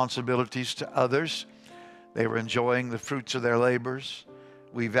responsibilities to others. They were enjoying the fruits of their labors.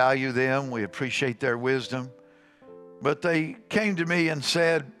 We value them. We appreciate their wisdom. But they came to me and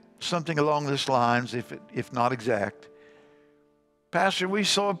said something along this lines, if not exact. Pastor, we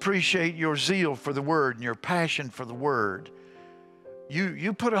so appreciate your zeal for the Word and your passion for the Word.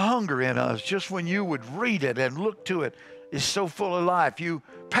 You put a hunger in us just when you would read it and look to it. It's so full of life. You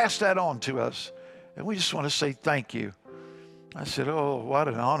pass that on to us. And we just want to say thank you. I said, oh, what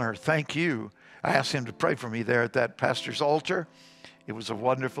an honor. Thank you. I asked him to pray for me there at that pastor's altar. It was a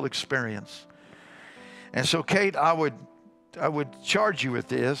wonderful experience. And so, Kate, I would charge you with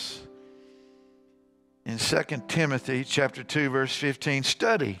this. In 2 Timothy chapter 2, verse 15,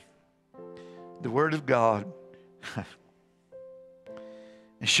 study the Word of God.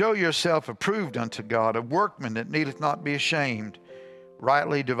 And show yourself approved unto God, a workman that needeth not be ashamed,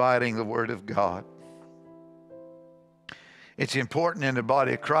 rightly dividing the Word of God. It's important in the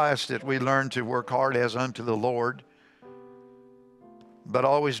body of Christ that we learn to work hard as unto the Lord, but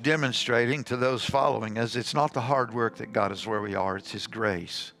always demonstrating to those following us, it's not the hard work that got us where we are, it's His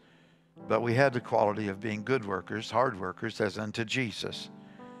grace. But we had the quality of being good workers, hard workers, as unto Jesus.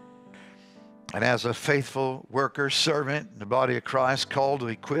 And as a faithful worker, servant in the body of Christ, called to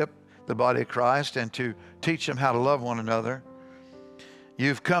equip the body of Christ and to teach them how to love one another,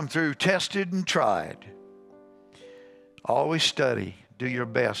 you've come through tested and tried. Always study, do your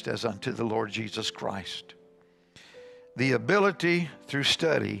best as unto the Lord Jesus Christ. The ability through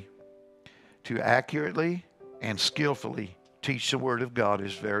study to accurately and skillfully teach the Word of God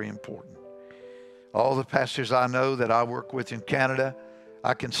is very important. All the pastors I know that I work with in Canada,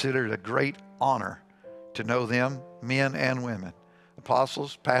 I consider it a great honor to know them, men and women.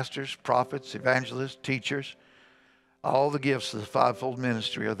 Apostles, pastors, prophets, evangelists, teachers, all the gifts of the fivefold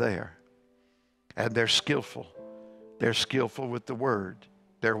ministry are there. And they're skillful. They're skillful with the Word.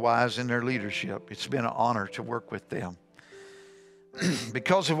 They're wise in their leadership. It's been an honor to work with them.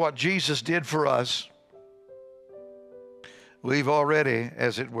 Because of what Jesus did for us, we've already,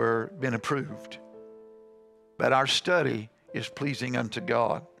 as it were, been approved. But our study is pleasing unto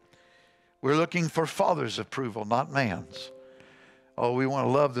God. We're looking for Father's approval, not man's. Oh, we want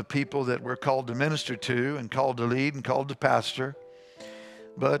to love the people that we're called to minister to and called to lead and called to pastor.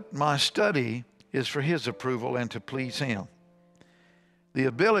 But my study is for His approval and to please Him. The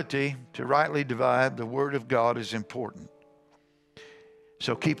ability to rightly divide the Word of God is important.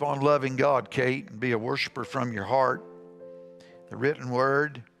 So keep on loving God, Kate, and be a worshiper from your heart, the written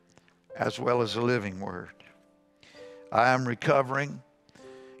Word as well as the living Word. I am recovering,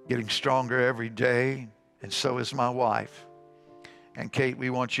 getting stronger every day, and so is my wife. And Kate, we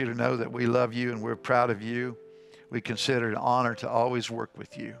want you to know that we love you and we're proud of you. We consider it an honor to always work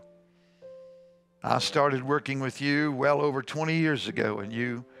with you. I started working with you well over 20 years ago, and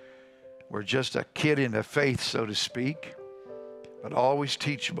you were just a kid in the faith, so to speak, but always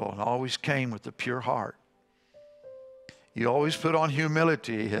teachable and always came with a pure heart. You always put on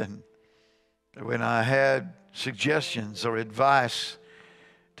humility, and when I had suggestions or advice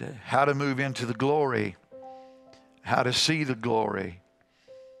to how to move into the glory, how to see the glory,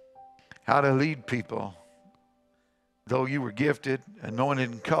 how to lead people, though you were gifted, anointed,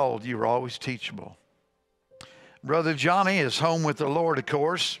 and called, you were always teachable. Brother Johnny is home with the Lord, of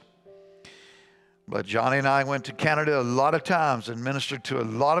course. But Johnny and I went to Canada a lot of times and ministered to a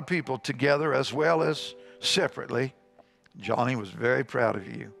lot of people together as well as separately. Johnny was very proud of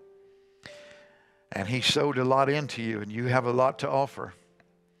you. And he sowed a lot into you, and you have a lot to offer.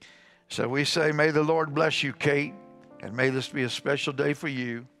 So we say, may the Lord bless you, Kate, and may this be a special day for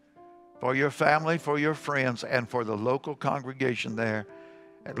you, for your family, for your friends, and for the local congregation there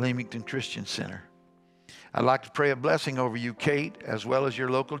at Leamington Christian Center. I'd like to pray a blessing over you, Kate, as well as your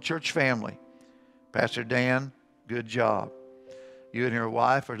local church family. Pastor Dan, good job. You and your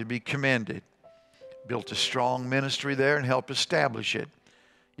wife are to be commended. Built a strong ministry there and helped establish it.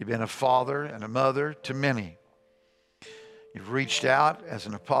 You've been a father and a mother to many. You've reached out as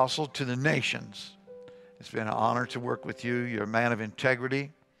an apostle to the nations. It's been an honor to work with you. You're a man of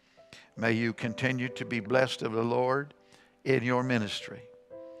integrity. May you continue to be blessed of the Lord in your ministry.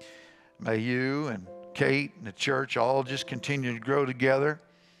 May you and Kate and the church all just continue to grow together.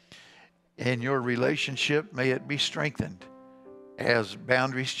 In your relationship, may it be strengthened. As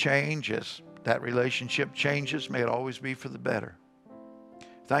boundaries change, as that relationship changes, may it always be for the better.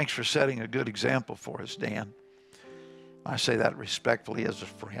 Thanks for setting a good example for us, Dan. I say that respectfully as a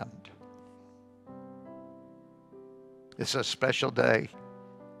friend. It's a special day.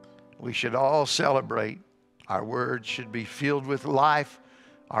 We should all celebrate. Our words should be filled with life.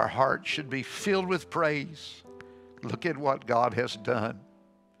 Our heart should be filled with praise. Look at what God has done.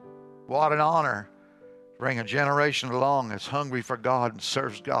 What an honor to bring a generation along that's hungry for God and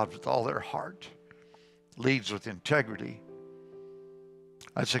serves God with all their heart, leads with integrity.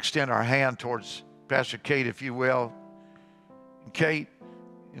 Let's extend our hand towards Pastor Kate, if you will. Kate,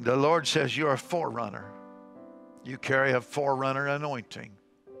 the Lord says you're a forerunner. You carry a forerunner anointing.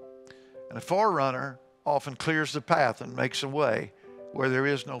 And a forerunner often clears the path and makes a way where there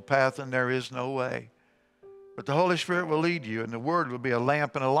is no path and there is no way. But the Holy Spirit will lead you, and the Word will be a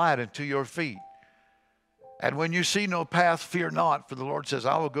lamp and a light unto your feet. And when you see no path, fear not, for the Lord says,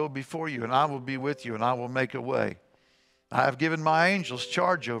 I will go before you, and I will be with you, and I will make a way. I have given my angels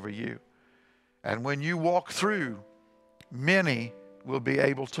charge over you. And when you walk through, many will be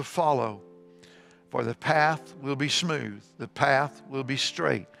able to follow. For the path will be smooth. The path will be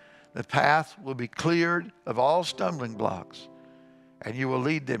straight. The path will be cleared of all stumbling blocks. And you will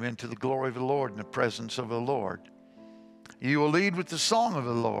lead them into the glory of the Lord in the presence of the Lord. You will lead with the song of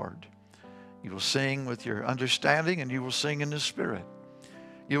the Lord. You will sing with your understanding, and you will sing in the Spirit.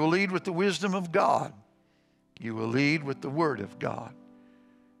 You will lead with the wisdom of God. You will lead with the Word of God.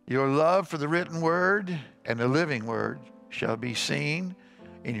 Your love for the written Word and the living Word shall be seen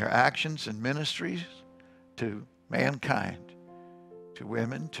in your actions and ministries to mankind, to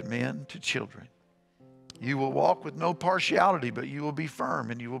women, to men, to children. You will walk with no partiality, but you will be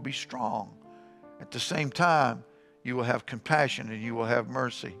firm and you will be strong. At the same time, You will have compassion and you will have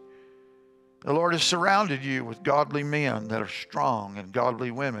mercy. The Lord has surrounded you with godly men that are strong and godly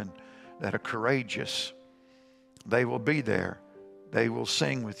women that are courageous. They will be there. They will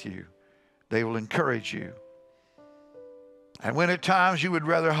sing with you. They will encourage you. And when at times you would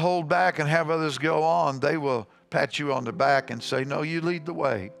rather hold back and have others go on, they will pat you on the back and say, no, you lead the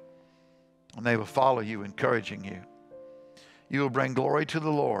way. And they will follow you, encouraging you. You will bring glory to the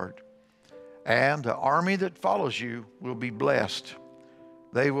Lord. And the army that follows you will be blessed.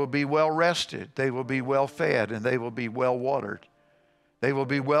 They will be well rested. They will be well fed, and they will be well watered. They will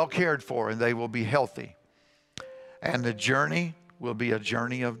be well cared for, and they will be healthy. And the journey will be a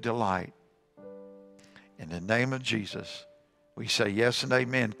journey of delight. In the name of Jesus, we say yes and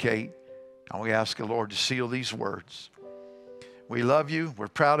amen, Kate. And we ask the Lord to seal these words. We love you. We're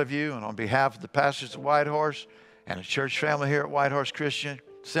proud of you. And on behalf of the pastors at Whitehorse and the church family here at Whitehorse Christian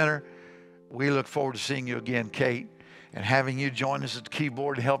Center, we look forward to seeing you again, Kate, and having you join us at the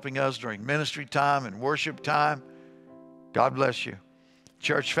keyboard, helping us during ministry time and worship time. God bless you.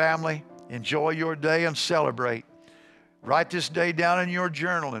 Church family, enjoy your day and celebrate. Write this day down in your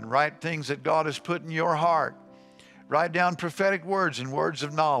journal and write things that God has put in your heart. Write down prophetic words and words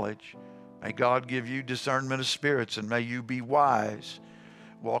of knowledge. May God give you discernment of spirits, and may you be wise.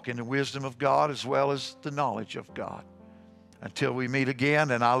 Walk in the wisdom of God as well as the knowledge of God. Until we meet again,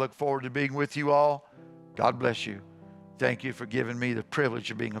 and I look forward to being with you all, God bless you. Thank you for giving me the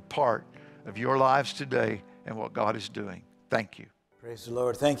privilege of being a part of your lives today and what God is doing. Thank you. Praise the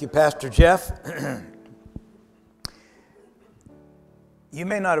Lord. Thank you, Pastor Jeff. You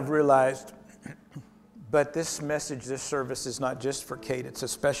may not have realized, but this message, this service is not just for Kate. It's a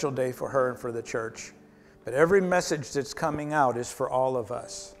special day for her and for the church. But every message that's coming out is for all of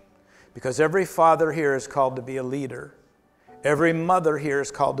us. Because every father here is called to be a leader. Every mother here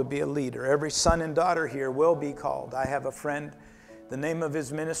is called to be a leader. Every son and daughter here will be called. I have a friend. The name of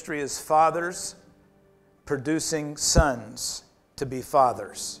his ministry is Fathers Producing Sons to be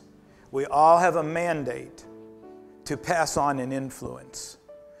Fathers. We all have a mandate to pass on an influence.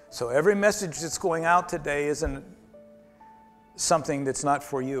 So every message that's going out today isn't something that's not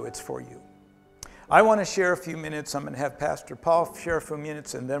for you, it's for you. I want to share a few minutes. I'm going to have Pastor Paul share a few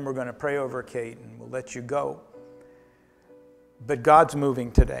minutes, and then we're going to pray over Kate, and we'll let you go. But God's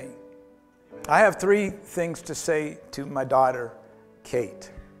moving today. I have 3 things to say to my daughter,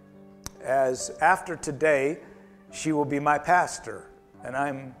 Kate. As after today, she will be my pastor, and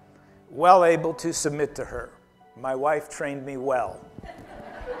I'm well able to submit to her. My wife trained me well.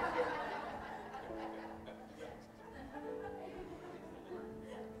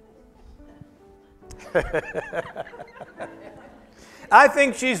 I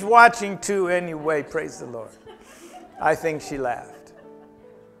think she's watching too anyway, praise the Lord. I think she laughed.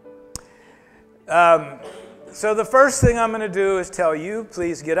 So the first thing I'm going to do is tell you,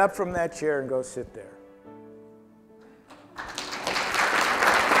 please get up from that chair and go sit there.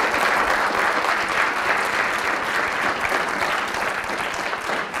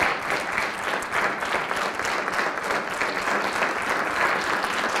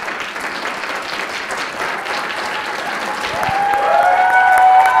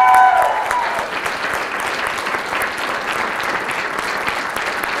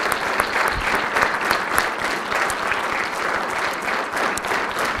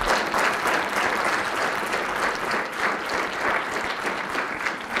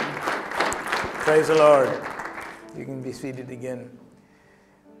 Praise the Lord. You can be seated again.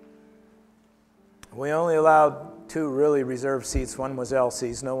 We only allowed 2 really reserved seats. One was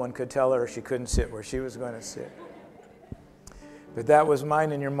Elsie's. No one could tell her she couldn't sit where she was going to sit. But that was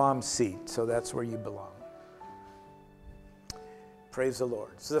mine and your mom's seat, so that's where you belong. Praise the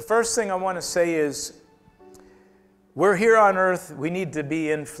Lord. So the first thing I want to say is, we're here on earth, we need to be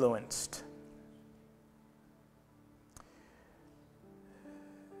influenced.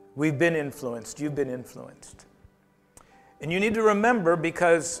 We've been influenced. You've been influenced. And you need to remember,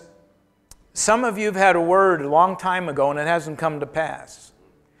 because some of you have had a word a long time ago and it hasn't come to pass.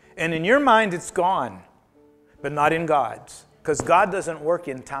 And in your mind it's gone, but not in God's. Because God doesn't work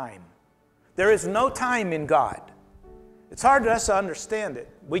in time. There is no time in God. It's hard for us to understand it.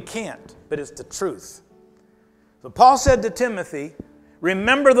 We can't, but it's the truth. So Paul said to Timothy,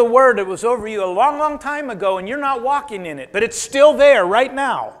 remember the word that was over you a long, long time ago, and you're not walking in it, but it's still there right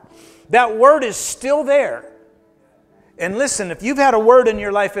now. That word is still there. And listen, if you've had a word in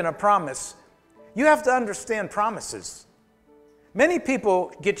your life and a promise, you have to understand promises. Many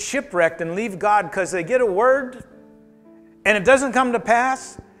people get shipwrecked and leave God because they get a word and it doesn't come to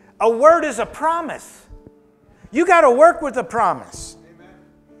pass. A word is a promise. You got to work with a promise.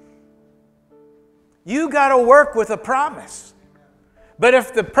 You got to work with a promise. But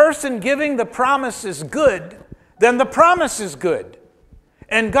if the person giving the promise is good, then the promise is good.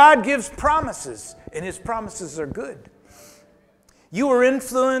 And God gives promises, and His promises are good. You were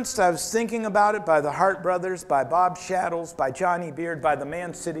influenced, I was thinking about it, by the Hart brothers, by Bob Shaddles, by Johnny Beard, by the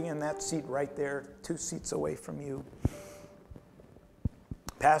man sitting in that seat right there, 2 seats away from you.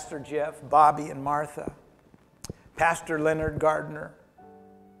 Pastor Jeff, Bobby and Martha, Pastor Leonard Gardner.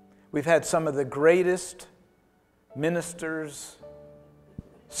 We've had some of the greatest ministers,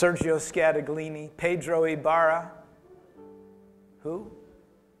 Sergio Scataglini, Pedro Ibarra. Who?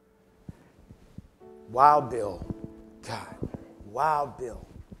 Wild Bill. God, Wild Bill.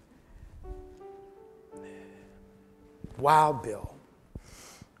 Wild Bill.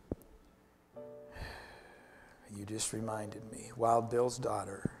 You just reminded me. Wild Bill's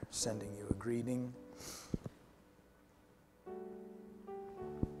daughter, sending you a greeting.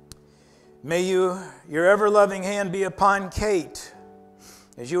 May your ever-loving hand be upon Kate.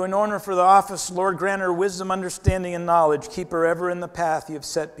 As you anoint her for the office, Lord, grant her wisdom, understanding, and knowledge. Keep her ever in the path you have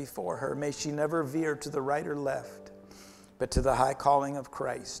set before her. May she never veer to the right or left, but to the high calling of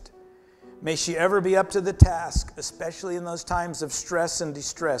Christ. May she ever be up to the task, especially in those times of stress and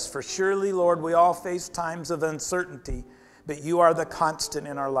distress. For surely, Lord, we all face times of uncertainty, but you are the constant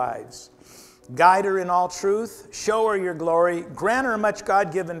in our lives. Guide her in all truth. Show her your glory. Grant her much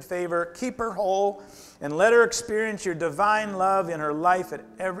God-given favor. Keep her whole, and let her experience your divine love in her life at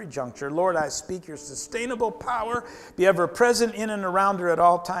every juncture. Lord, I speak your sustainable power. Be ever present in and around her at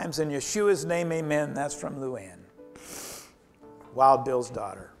all times. In Yeshua's name, amen. That's from Luann. Wild Bill's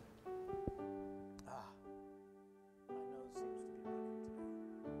daughter.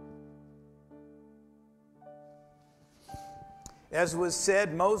 As was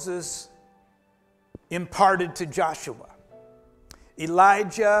said, Moses imparted to Joshua.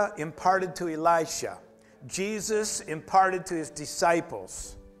 Elijah imparted to Elisha. Jesus imparted to his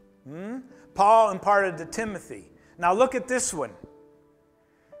disciples. Paul imparted to Timothy. Now look at this one.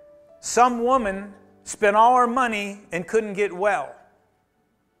 Some woman spent all her money and couldn't get well.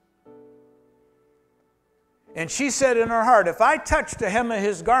 And she said in her heart, if I touch the hem of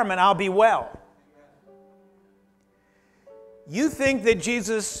his garment, I'll be well. You think that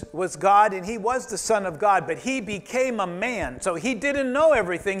Jesus was God, and he was the Son of God, but he became a man. So he didn't know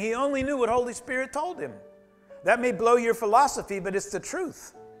everything. He only knew what Holy Spirit told him. That may blow your philosophy, but it's the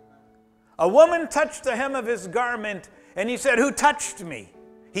truth. A woman touched the hem of his garment, and he said, who touched me?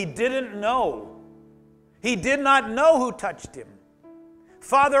 He didn't know. He did not know who touched him.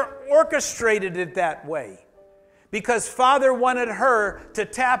 Father orchestrated it that way, because Father wanted her to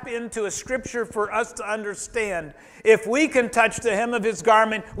tap into a scripture for us to understand. If we can touch the hem of his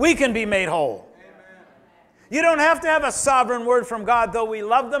garment, we can be made whole. Amen. You don't have to have a sovereign word from God, though we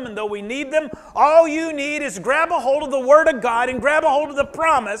love them and though we need them. All you need is grab a hold of the word of God and grab a hold of the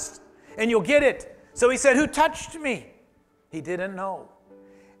promise, and you'll get it. So he said, who touched me? He didn't know.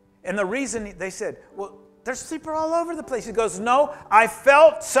 And the reason, they said, well, there's sleeper all over the place. He goes, no, I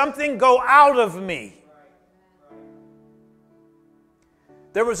felt something go out of me.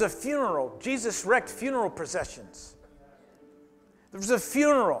 There was a funeral. Jesus wrecked funeral processions. There was a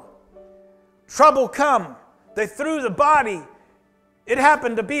funeral. Trouble come. They threw the body. It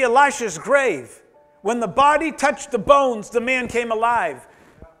happened to be Elisha's grave. When the body touched the bones, the man came alive.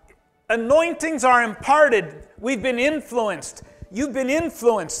 Anointings are imparted. We've been influenced. You've been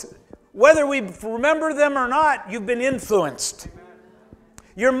influenced. Whether we remember them or not, you've been influenced.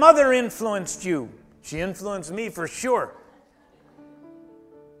 Your mother influenced you. She influenced me for sure.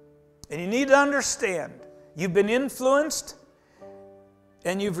 And you need to understand, you've been influenced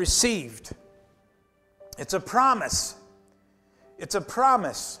and you've received. It's a promise. It's a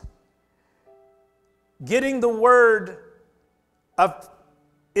promise. Getting the word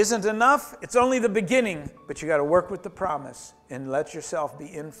isn't enough. It's only the beginning, but you got to work with the promise and let yourself be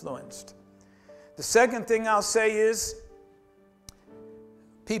influenced. The second thing I'll say is,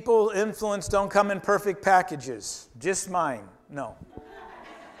 people influenced don't come in perfect packages. Just mine. No.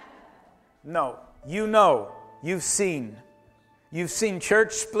 No, you've seen. You've seen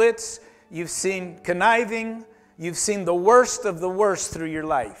church splits, you've seen conniving, you've seen the worst of the worst through your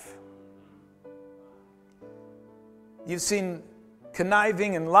life. You've seen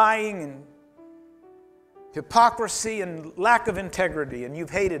conniving and lying and hypocrisy and lack of integrity, and you've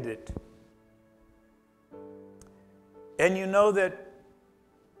hated it. And you know that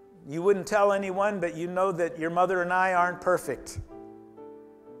you wouldn't tell anyone, but you know that your mother and I aren't perfect.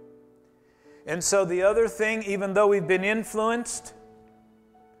 And so the other thing, even though we've been influenced,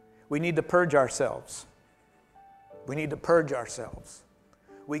 we need to purge ourselves. We need to purge ourselves.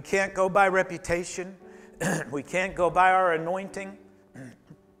 We can't go by reputation. We can't go by our anointing.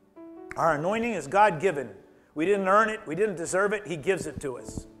 Our anointing is God-given. We didn't earn it. We didn't deserve it. He gives it to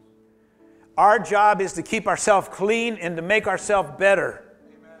us. Our job is to keep ourselves clean and to make ourselves better.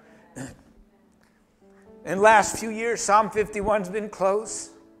 Amen. In the last few years, Psalm 51's been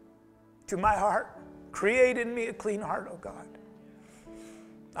close to my heart. Create in me a clean heart, oh God.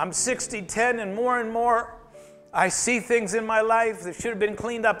 I'm 60-10 and more I see things in my life that should have been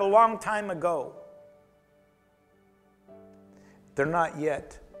cleaned up a long time ago. They're not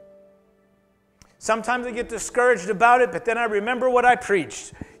yet. Sometimes I get discouraged about it, but then I remember what I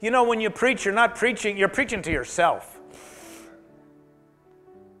preached. You know, when you preach, you're not preaching, you're preaching to yourself.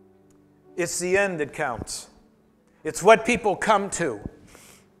 It's the end that counts. It's what people come to.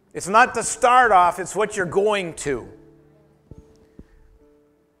 It's not the start off, it's what you're going to.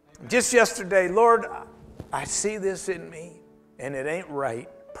 Just yesterday, Lord, I see this in me, and it ain't right.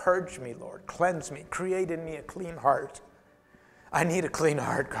 Purge me, Lord. Cleanse me. Create in me a clean heart. I need a clean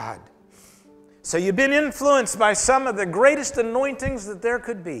heart, God. So you've been influenced by some of the greatest anointings that there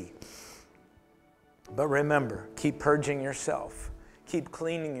could be. But remember, keep purging yourself. Keep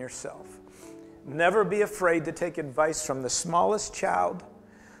cleaning yourself. Never be afraid to take advice from the smallest child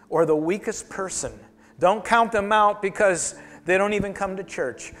or the weakest person. Don't count them out because they don't even come to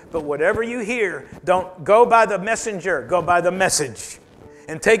church. But whatever you hear, don't go by the messenger, go by the message.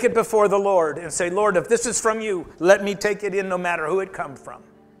 And take it before the Lord and say, Lord, if this is from you, let me take it in no matter who it comes from.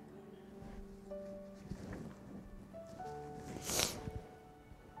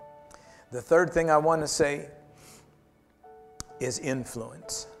 The third thing I want to say is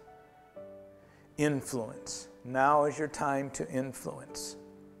influence. Influence. Now is your time to influence.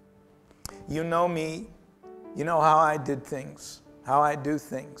 You know me. You know how I did things, how I do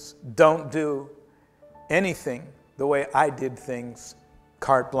things. Don't do anything the way I did things,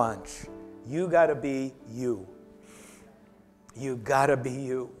 carte blanche. You got to be you. You got to be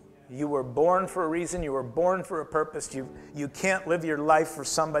you. You were born for a reason. You were born for a purpose. You can't live your life for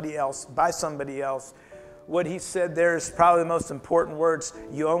somebody else, by somebody else. What he said there is probably the most important words.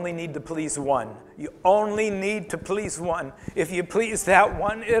 You only need to please one. You only need to please one. If you please that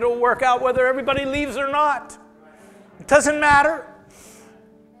one, it'll work out whether everybody leaves or not. It doesn't matter.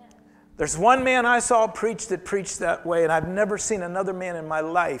 There's one man I saw preach that preached that way, and I've never seen another man in my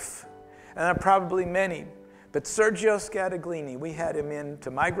life. And there are probably many. But Sergio Scataglini, we had him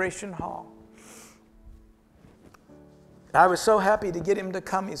into Migration Hall. I was so happy to get him to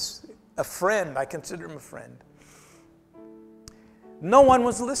come. He's a friend. I consider him a friend. No one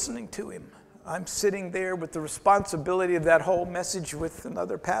was listening to him. I'm sitting there with the responsibility of that whole message with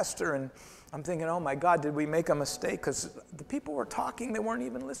another pastor, and I'm thinking, oh my God, did we make a mistake? Because the people were talking, they weren't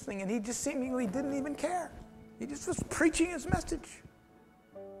even listening, and he just seemingly didn't even care. He just was preaching his message.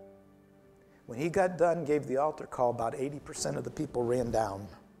 When he got done, gave the altar call, about 80% of the people ran down.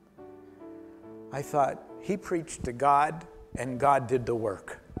 I thought, he preached to God, and God did the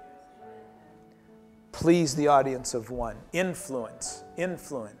work. Please the audience of one. Influence.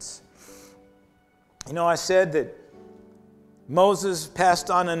 Influence. You know, I said that Moses passed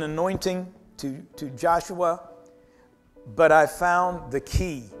on an anointing to Joshua, but I found the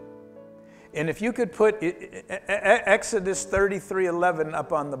key. And if you could put Exodus 33:11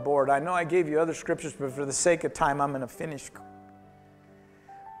 up on the board. I know I gave you other scriptures, but for the sake of time, I'm going to finish.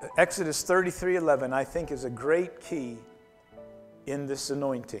 Exodus 33:11, I think, is a great key in this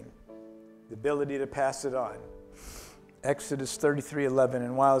anointing. The ability to pass it on. Exodus 33:11,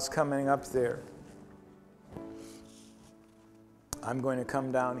 and while it's coming up there, I'm going to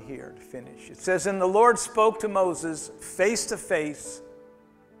come down here to finish. It says, and the Lord spoke to Moses face to face,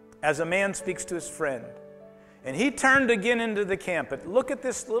 as a man speaks to his friend. And he turned again into the camp. But look at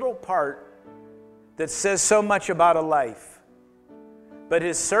this little part that says so much about a life. But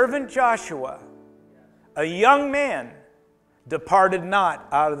his servant Joshua, a young man, departed not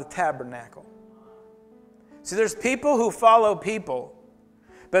out of the tabernacle. See, there's people who follow people,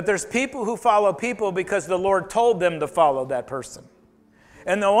 but there's people who follow people because the Lord told them to follow that person.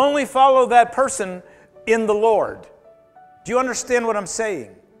 And they'll only follow that person in the Lord. Do you understand what I'm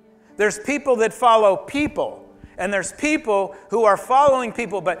saying? There's people that follow people, and there's people who are following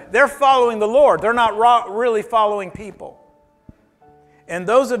people, but they're following the Lord. They're not really following people. And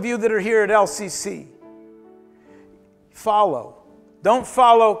those of you that are here at LCC, follow. Don't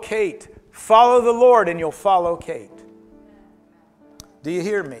follow Kate. Follow the Lord, and you'll follow Kate. Do you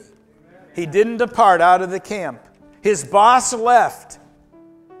hear me? He didn't depart out of the camp. His boss left,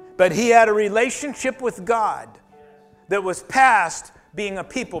 but he had a relationship with God that was past being a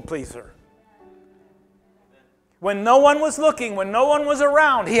people pleaser. When no one was looking, when no one was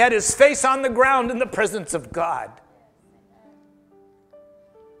around, he had his face on the ground in the presence of God.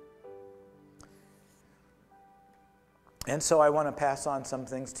 And so I want to pass on some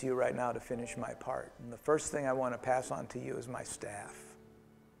things to you right now to finish my part. And the first thing I want to pass on to you is my staff.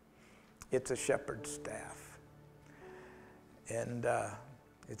 It's a shepherd's staff. And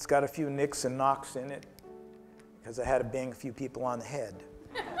it's got a few nicks and knocks in it because I had to bang a few people on the head.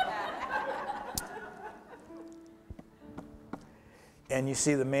 And you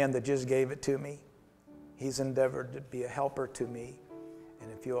see the man that just gave it to me? He's endeavored to be a helper to me. And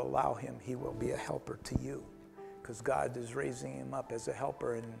if you allow him, he will be a helper to you. Because God is raising him up as a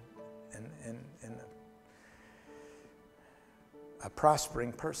helper and a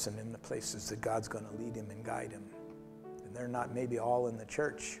prospering person in the places that God's going to lead him and guide him. And they're not maybe all in the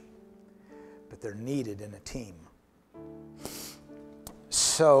church, but they're needed in a team.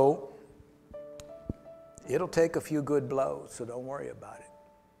 So it'll take a few good blows, so don't worry about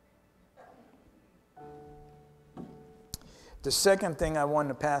it. The second thing I want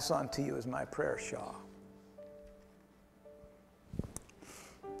to pass on to you is my prayer shawl.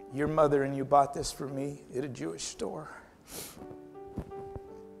 Your mother and you bought this for me at a Jewish store.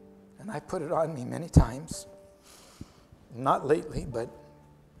 And I put it on me many times. Not lately, but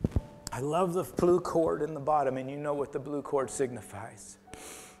I love the blue cord in the bottom, and you know what the blue cord signifies.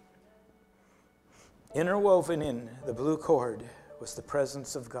 Interwoven in the blue cord was the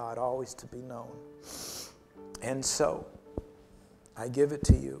presence of God, always to be known. And so, I give it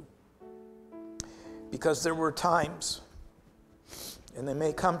to you. Because there were times, and they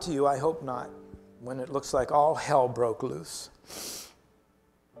may come to you, I hope not, when it looks like all hell broke loose.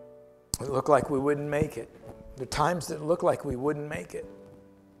 It looked like we wouldn't make it. The times that look like we wouldn't make it.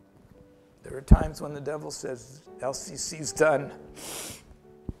 There are times when the devil says, LCC's done.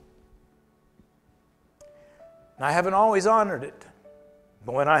 And I haven't always honored it.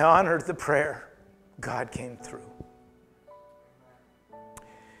 But when I honored the prayer, God came through.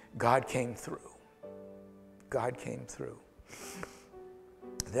 God came through. God came through.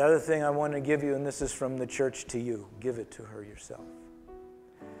 The other thing I want to give you, and this is from the church to you, give it to her yourself.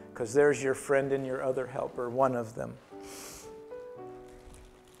 Because there's your friend and your other helper, one of them.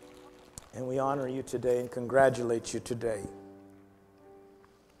 And we honor you today and congratulate you today.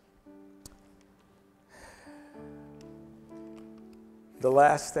 The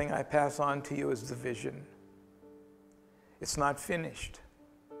last thing I pass on to you is the vision. It's not finished.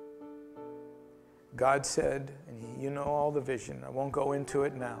 God said, and you know all the vision. I won't go into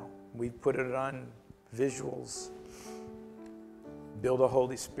it now. We've put it on visuals. Build a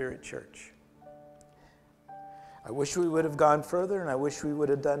Holy Spirit church. I wish we would have gone further, and I wish we would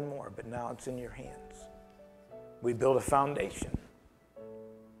have done more, but now it's in your hands. We built a foundation.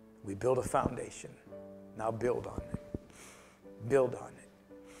 We built a foundation. Now build on it. Build on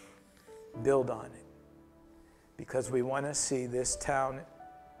it. Build on it. Because we want to see this town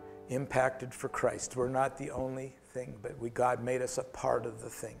impacted for Christ. We're not the only thing, but God made us a part of the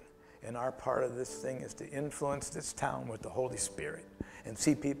thing. And our part of this thing is to influence this town with the Holy Spirit and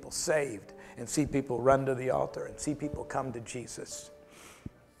see people saved and see people run to the altar and see people come to Jesus.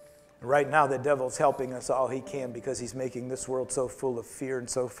 Right now, the devil's helping us all he can because he's making this world so full of fear and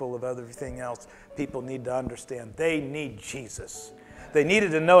so full of everything else. People need to understand they need Jesus. They needed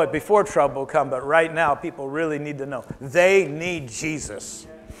to know it before trouble come, but right now, people really need to know they need Jesus.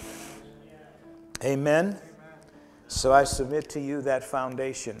 Amen? So I submit to you that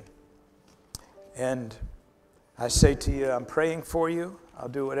foundation. And I say to you, I'm praying for you. I'll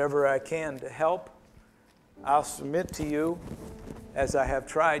do whatever I can to help. I'll submit to you as I have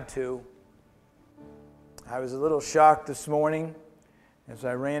tried to. I was a little shocked this morning as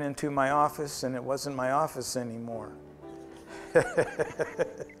I ran into my office and it wasn't my office anymore.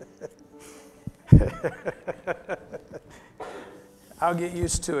 I'll get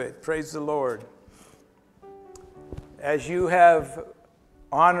used to it. Praise the Lord. As you have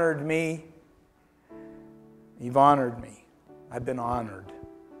honored me, you've honored me. I've been honored.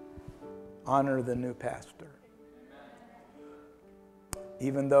 Honor the new pastor.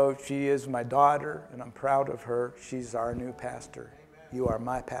 Even though she is my daughter and I'm proud of her, she's our new pastor. You are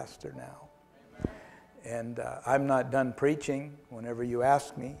my pastor now. And I'm not done preaching whenever you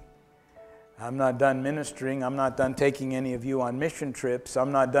ask me. I'm not done ministering. I'm not done taking any of you on mission trips.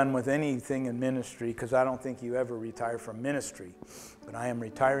 I'm not done with anything in ministry because I don't think you ever retire from ministry. But I am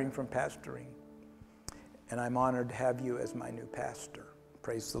retiring from pastoring. And I'm honored to have you as my new pastor.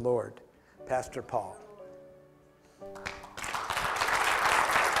 Praise the Lord. Pastor Paul.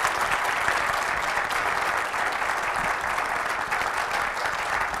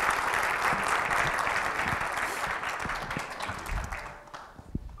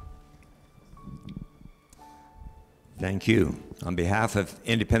 Thank you. On behalf of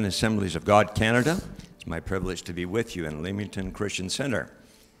Independent Assemblies of God Canada, it's my privilege to be with you in Leamington Christian Center.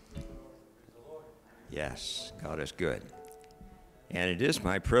 Yes, God is good. And it is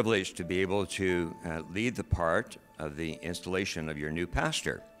my privilege to be able to lead the part of the installation of your new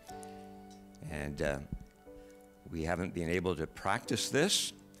pastor. And we haven't been able to practice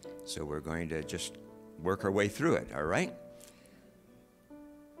this, so we're going to just work our way through it, all right?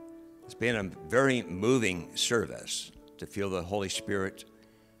 It's been a very moving service to feel the Holy Spirit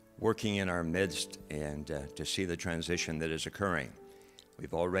working in our midst and to see the transition that is occurring.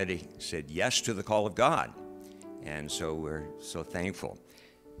 We've already said yes to the call of God, and so we're so thankful.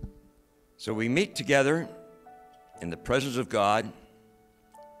 So we meet together in the presence of God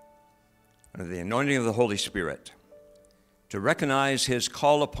under the anointing of the Holy Spirit to recognize his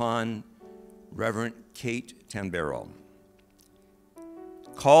call upon Reverend Kate Tambero.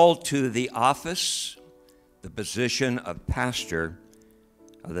 Called to the office, the position of pastor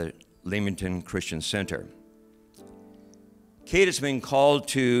of the Leamington Christian Center. Kate has been called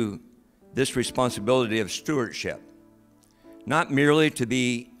to this responsibility of stewardship, not merely to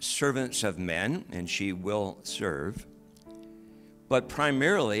be servants of men, and she will serve, but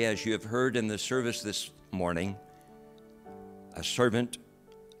primarily, as you have heard in the service this morning, a servant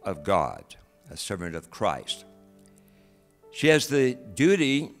of God, a servant of Christ. She has the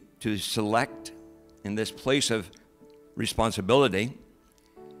duty to select in this place of responsibility.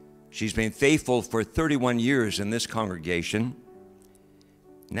 She's been faithful for 31 years in this congregation.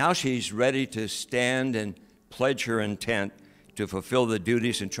 Now she's ready to stand and pledge her intent to fulfill the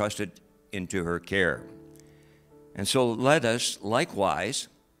duties entrusted into her care. And so let us, likewise,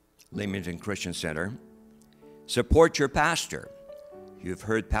 Leamington Christian Center, support your pastor. You've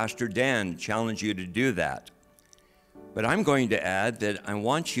heard Pastor Dan challenge you to do that. But I'm going to add that I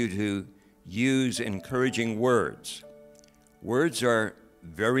want you to use encouraging words. Words are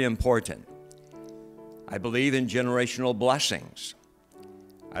very important. I believe in generational blessings.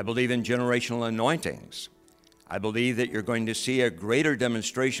 I believe in generational anointings. I believe that you're going to see a greater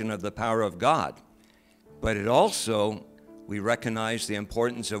demonstration of the power of God. But it also, we recognize the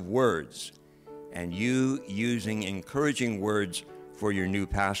importance of words and you using encouraging words for your new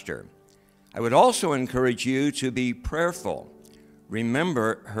pastor. I would also encourage you to be prayerful.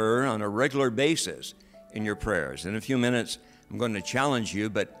 Remember her on a regular basis in your prayers. In a few minutes, I'm going to challenge you,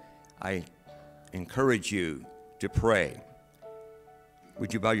 but I encourage you to pray.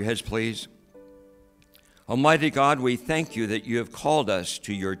 Would you bow your heads, please? Almighty God, we thank you that you have called us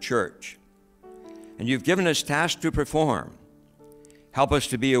to your church, and you've given us tasks to perform. Help us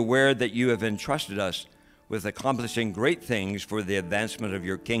to be aware that you have entrusted us with accomplishing great things for the advancement of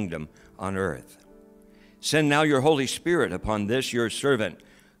your kingdom on earth. Send now your Holy Spirit upon this, your servant,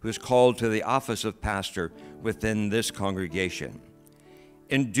 who is called to the office of pastor within this congregation.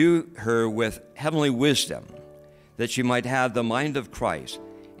 Endue her with heavenly wisdom, that she might have the mind of Christ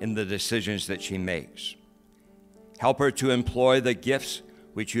in the decisions that she makes. Help her to employ the gifts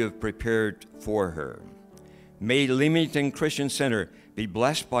which you have prepared for her. May Leamington Christian Center be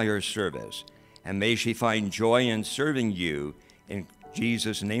blessed by her service, and may she find joy in serving you. In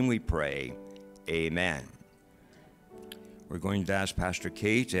Jesus' name we pray, amen. We're going to ask Pastor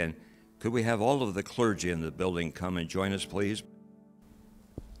Kate, and could we have all of the clergy in the building come and join us, please?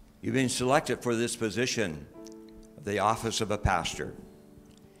 You've been selected for this position of the office of a pastor.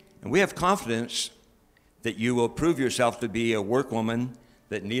 And we have confidence that you will prove yourself to be a workwoman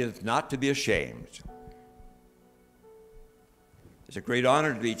that needeth not to be ashamed. It's a great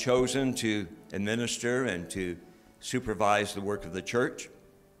honor to be chosen to administer and to supervise the work of the church.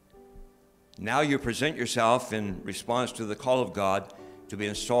 Now you present yourself in response to the call of God to be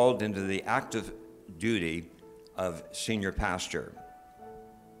installed into the active duty of senior pastor.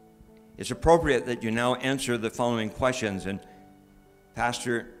 It's appropriate that you now answer the following questions. And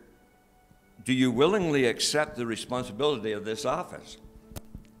Pastor, do you willingly accept the responsibility of this office?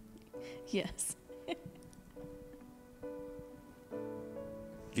 Yes.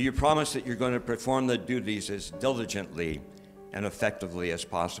 Do you promise that you're going to perform the duties as diligently and effectively as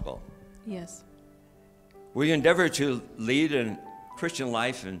possible? Yes. Will you endeavor to lead a Christian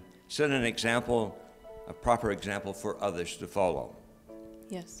life and set an example, a proper example for others to follow?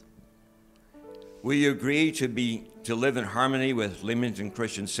 Yes. Will you agree to live in harmony with Leamington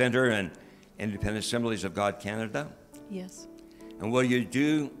Christian Center and Independent Assemblies of God Canada? Yes. And will you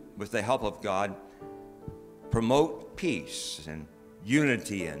do, with the help of God, promote peace and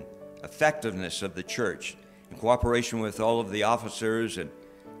unity and effectiveness of the church in cooperation with all of the officers and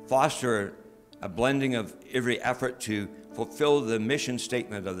foster a blending of every effort to fulfill the mission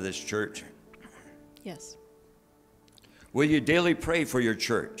statement of this church? Yes. Will you daily pray for your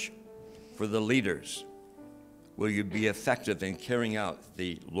church, for the leaders? Will you be effective in carrying out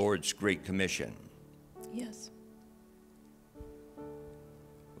the Lord's Great Commission? Yes.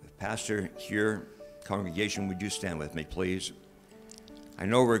 With Pastor here, congregation, would you stand with me, please? I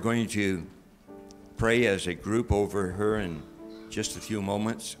know we're going to pray as a group over her in just a few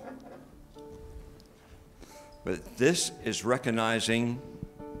moments. But this is recognizing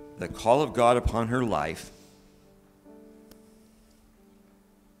the call of God upon her life.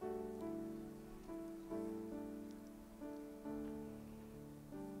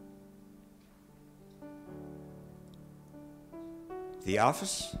 The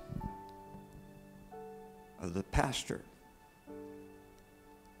office of the pastor.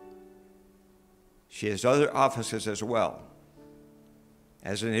 She has other offices as well,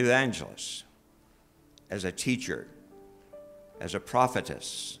 as an evangelist, as a teacher, as a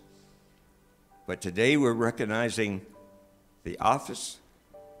prophetess. But today we're recognizing the office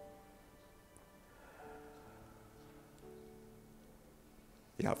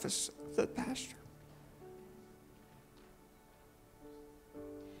of the pastor.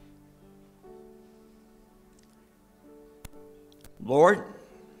 Lord,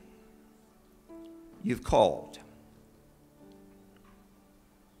 you've called.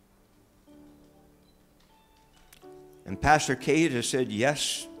 And Pastor Kate has said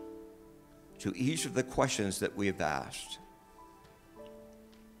yes to each of the questions that we've asked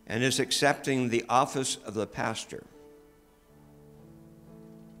and is accepting the office of the pastor.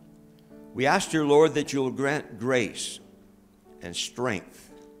 We ask, dear Lord, that you'll grant grace and strength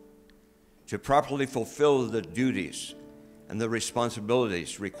to properly fulfill the duties and the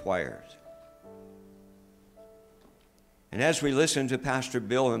responsibilities required. And as we listen to Pastor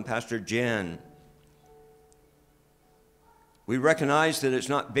Bill and Pastor Jan, we recognize that it's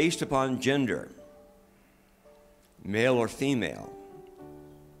not based upon gender, male or female,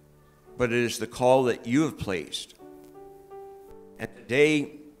 but it is the call that you have placed. And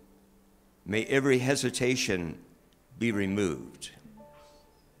today, may every hesitation be removed.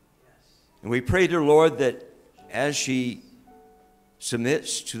 And we pray, dear Lord, that as she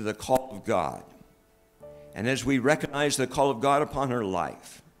submits to the call of God, and as we recognize the call of God upon her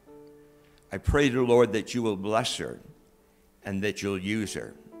life, I pray, dear Lord, that you will bless her and that you'll use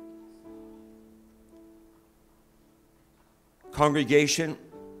her. Congregation,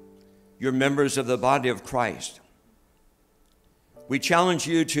 you're members of the body of Christ. We challenge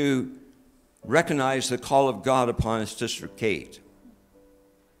you to recognize the call of God upon Sister Kate.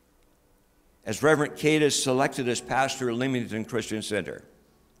 As Reverend Kate is selected as pastor of Leamington Christian Center,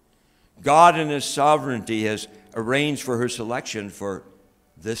 God in his sovereignty has arranged for her selection for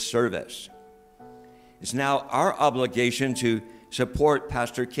this service. It's now our obligation to support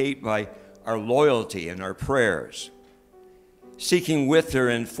Pastor Kate by our loyalty and our prayers, seeking with her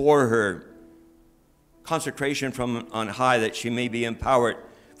and for her consecration from on high, that she may be empowered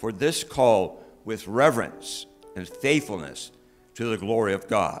for this call with reverence and faithfulness to the glory of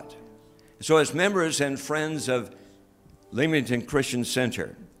God. So as members and friends of Leamington Christian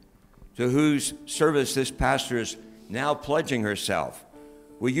Center, to whose service this pastor is now pledging herself,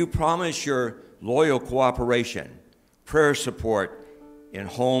 will you promise your loyal cooperation, prayer support in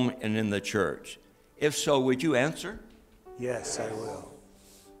home and in the church? If so, would you answer? Yes, I will.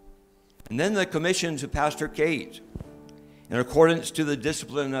 And then the commission to Pastor Kate, in accordance to the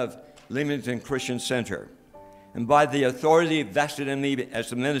discipline of Leamington Christian Center, and by the authority vested in me as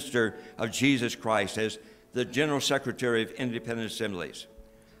the minister of Jesus Christ, as the General Secretary of Independent Assemblies,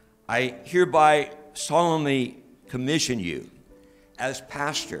 I hereby solemnly commission you as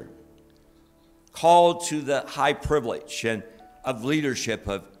pastor, called to the high privilege and of leadership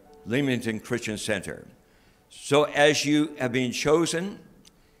of Leamington Christian Center. So as you have been chosen,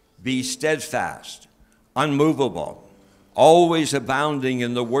 be steadfast, unmovable, always abounding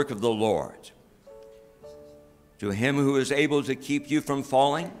in the work of the Lord. To him who is able to keep you from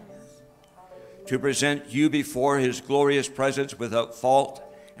falling, to present you before his glorious presence without fault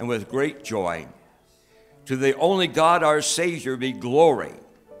and with great joy, to the only God our Savior be glory,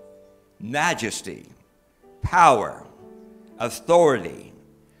 majesty, power, authority,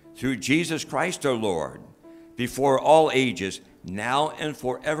 through Jesus Christ our Lord, before all ages, now and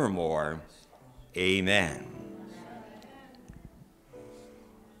forevermore. Amen.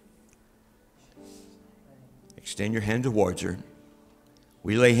 Extend your hand towards her.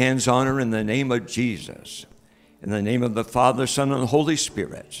 We lay hands on her in the name of Jesus, in the name of the Father, Son, and the Holy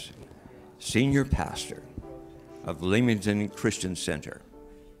Spirit, Senior Pastor of Leamington Christian Center.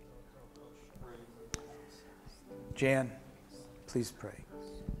 Jan, please pray.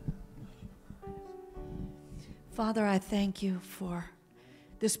 Father, I thank you for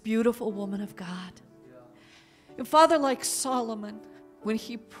this beautiful woman of God. And Father, like Solomon, when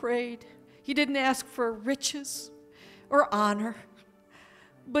he prayed, he didn't ask for riches or honor,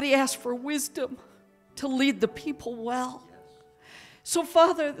 but he asked for wisdom to lead the people well. So,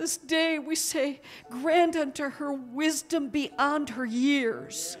 Father, this day we say, grant unto her wisdom beyond her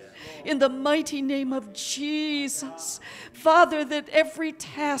years. In the mighty name of Jesus. Father, that every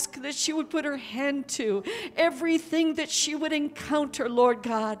task that she would put her hand to, everything that she would encounter, Lord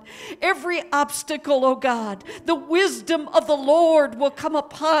God, every obstacle, oh God, the wisdom of the Lord will come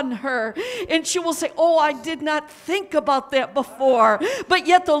upon her. And she will say, oh, I did not think about that before. But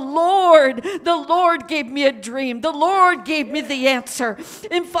yet the Lord gave me a dream. The Lord gave me the answer.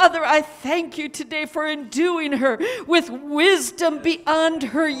 And Father, I thank you today for enduing her with wisdom beyond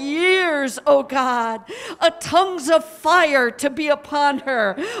her years, oh God. Tongues of fire to be upon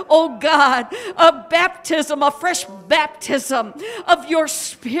her, oh God. A baptism, a fresh baptism of your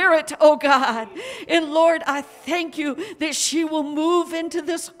Spirit, oh God. And Lord, I thank you that she will move into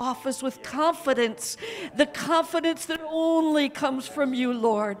this office with confidence, the confidence that only comes from you,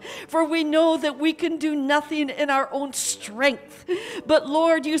 Lord. For we know that we can do nothing in our own strength. But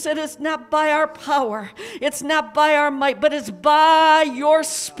Lord, you said it's not by our power, it's not by our might, but it's by your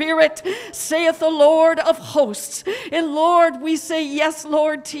Spirit, saith the Lord of hosts. And Lord, we say yes,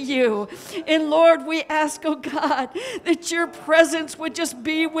 Lord, to you. And Lord, we ask, oh God, that your presence would just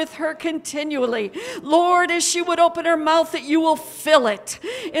be with her continually. Lord, as she would open her mouth, that you will fill it.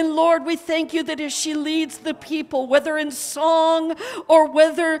 And Lord, we thank you that as she leads the people, whether in song or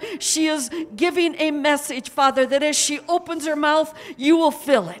whether she is giving a message, Father, that as she opens her mouth, you will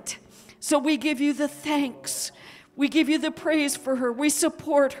fill it. So we give you the thanks. We give you the praise for her. We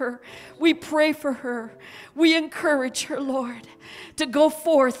support her. We pray for her. We encourage her, Lord, to go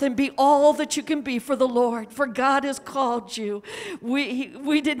forth and be all that you can be for the Lord. For God has called you.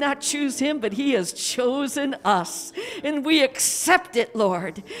 We did not choose him, but he has chosen us. And we accept it,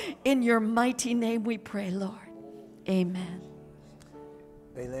 Lord. In your mighty name we pray, Lord. Amen.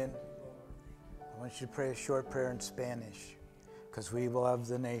 Baylin, I want you to pray a short prayer in Spanish, because we will have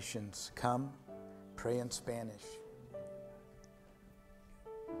the nations. Come, pray in Spanish.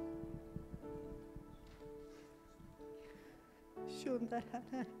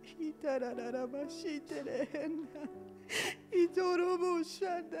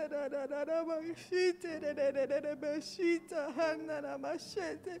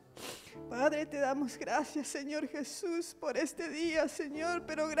 Padre, te damos gracias, Señor Jesús, por este día, Señor,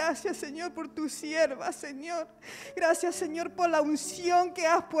 pero gracias, Señor, por tu sierva, Señor. Gracias, Señor, por la unción que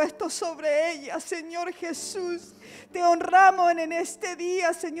has puesto sobre ella, Señor Jesús. Te honramos en este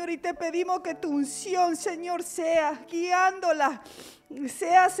día, Señor, y te pedimos que tu unción, Señor, sea guiándola.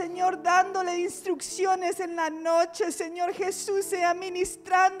 Sea, Señor, dándole instrucciones en la noche, Señor Jesús, sea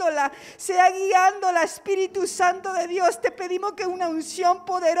ministrándola, sea guiándola, Espíritu Santo de Dios. Te pedimos que una unción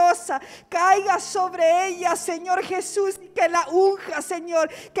poderosa caiga sobre ella, Señor Jesús, y que la unja, Señor,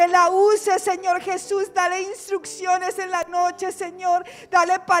 que la use, Señor Jesús. Dale instrucciones en la noche, Señor.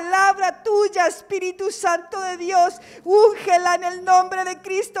 Dale palabra tuya, Espíritu Santo de Dios. Úngela en el nombre de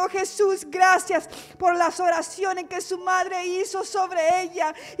Cristo Jesús. Gracias por las oraciones que su madre hizo sobre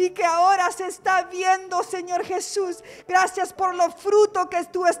ella y que ahora se está viendo, Señor Jesús. Gracias por los frutos que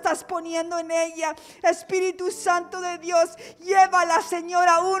tú estás poniendo en ella. Espíritu Santo de Dios, llévala, Señor,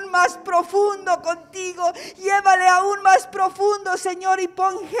 aún más profundo contigo. Llévale aún más profundo, Señor, y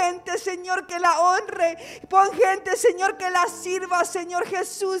pon gente, Señor, que la honre. Pon gente, Señor, que la sirva, Señor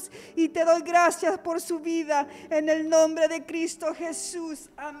Jesús. Y te doy gracias por su vida en el nombre de Cristo Jesús.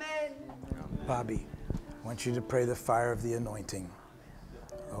 Amén. Bobby, I want you to pray the fire of the anointing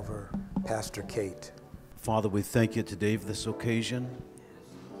over Pastor Kate. Father, we thank you today for this occasion.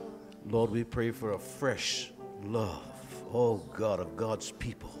 Lord, we pray for a fresh love, oh God, of God's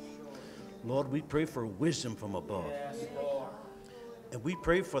people. Lord, we pray for wisdom from above. And we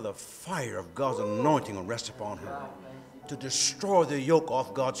pray for the fire of God's anointing to rest upon her, to destroy the yoke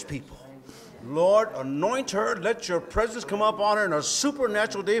off God's people. Lord, anoint her. Let your presence come up on her in a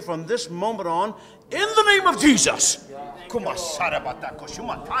supernatural day from this moment on. In the name of Jesus.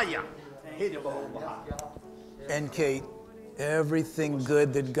 And Kate, everything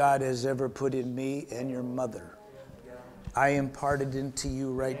good that God has ever put in me and your mother, I imparted into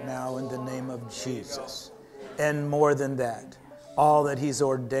you right now in the name of Jesus. And more than that, all that he's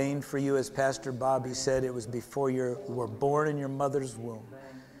ordained for you, as Pastor Bobby said, it was before you were born in your mother's womb.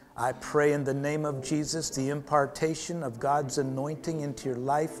 I pray in the name of Jesus, the impartation of God's anointing into your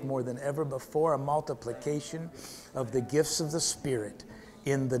life more than ever before, a multiplication of the gifts of the Spirit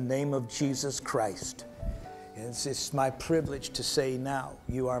in the name of Jesus Christ. It's my privilege to say now,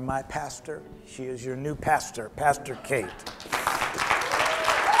 you are my pastor. She is your new pastor, Pastor Kate.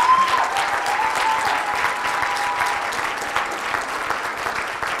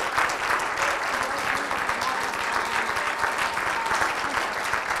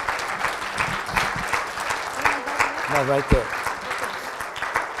 No, right there.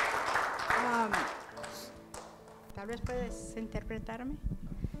 Tal vez puedes interpretarme.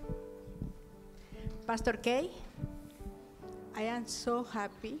 Pastor Kay, I am so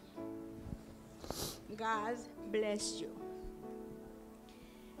happy. God bless you.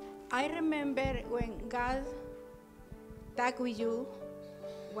 I remember when God talked with you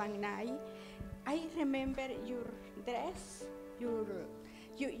one night. I remember your dress. You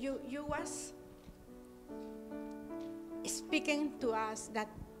was speaking to us that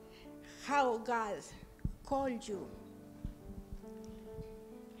how God called you.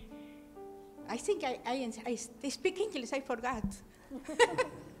 I think I speak English, I forgot.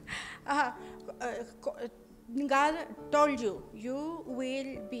 God told you, you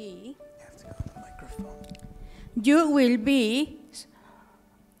will be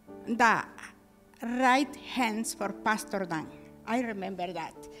the right hands for Pastor Dan. I remember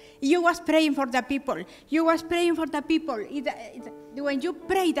that. You was praying for the people. You was praying for the people. When you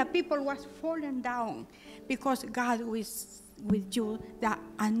pray, the people was falling down because God was with you. The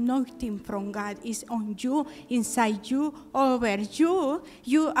anointing from God is on you, inside you, over you.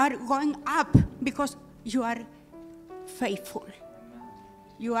 You are going up because you are faithful.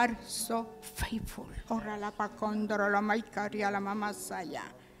 You are so faithful. You are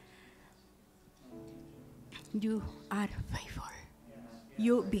faithful.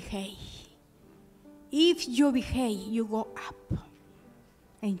 You behave. If you behave, you go up.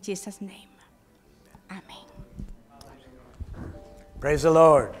 In Jesus' name. Amen. Praise the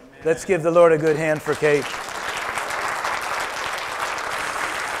Lord. Let's give the Lord a good hand for Kate.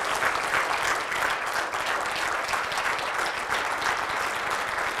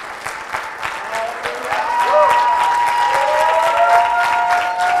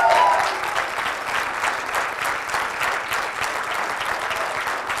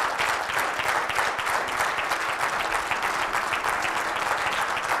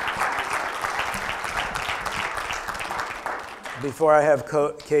 Before I have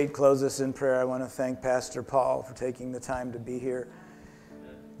Kate close us in prayer, I want to thank Pastor Paul for taking the time to be here.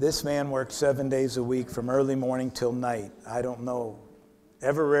 This man works 7 days a week from early morning till night. I don't know.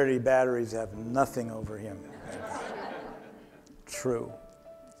 Ever-ready batteries have nothing over him. True.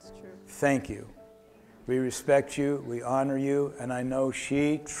 It's true. Thank you. We respect you. We honor you. And I know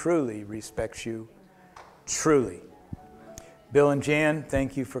she truly respects you. Truly. Bill and Jan,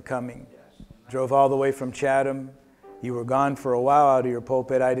 thank you for coming. Drove all the way from Chatham. You were gone for a while out of your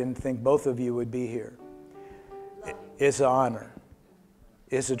pulpit. I didn't think both of you would be here. It's an honor.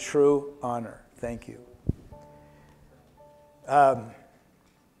 It's a true honor. Thank you.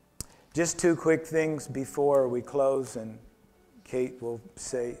 Just two quick things before we close, and Kate will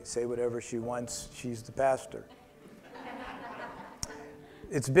say whatever she wants. She's the pastor.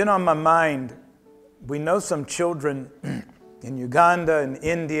 It's been on my mind. We know some children in Uganda, in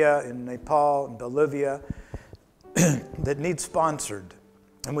India, in Nepal, in Bolivia, that need sponsored.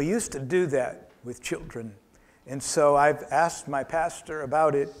 And we used to do that with children. And so I've asked my pastor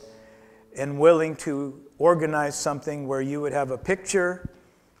about it and willing to organize something where you would have a picture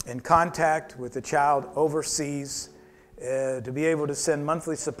and contact with the child overseas to be able to send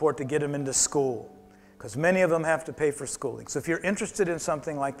monthly support to get them into school. Because many of them have to pay for schooling. So if you're interested in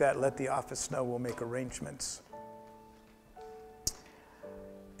something like that, let the office know. We'll make arrangements.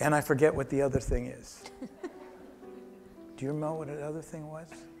 And I forget what the other thing is. Do you know what the other thing was?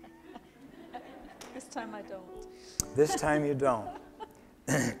 This time I don't. This time you don't.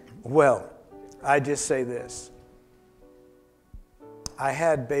 Well, I just say this. I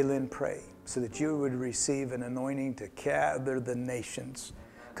had Bailyn pray so that you would receive an anointing to gather the nations.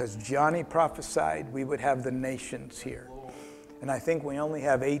 Because Johnny prophesied we would have the nations here. And I think we only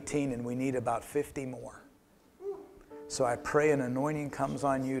have 18 and we need about 50 more. So I pray an anointing comes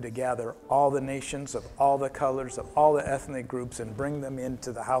on you to gather all the nations of all the colors, of all the ethnic groups, and bring them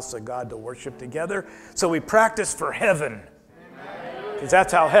into the house of God to worship together. So we practice for heaven. Because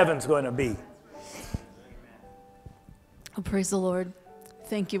that's how heaven's going to be. Oh, praise the Lord.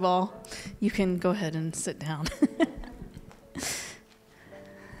 Thank you all. You can go ahead and sit down.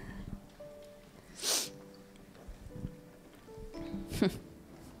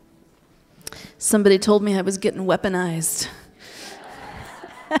 Somebody told me I was getting weaponized.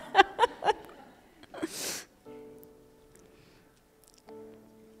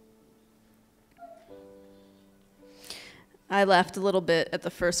 I laughed a little bit at the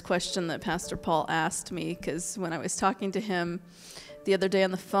first question that Pastor Paul asked me, because when I was talking to him the other day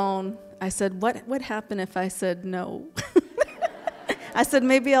on the phone, I said, what happened if I said no? I said,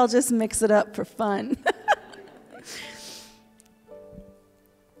 maybe I'll just mix it up for fun.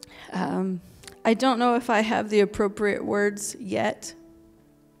 I don't know if I have the appropriate words yet.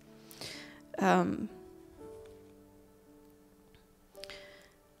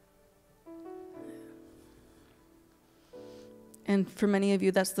 And for many of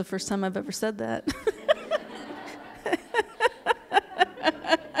you, that's the first time I've ever said that.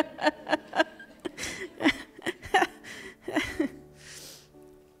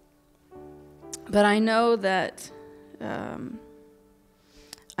 But I know that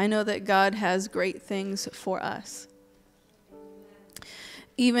God has great things for us.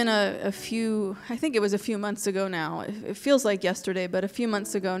 Even I think it was a few months ago now, it feels like yesterday, but a few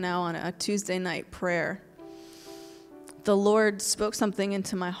months ago now on a Tuesday night prayer, the Lord spoke something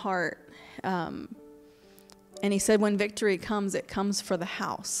into my heart. And he said, when victory comes, it comes for the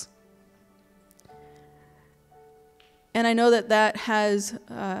house. And I know that has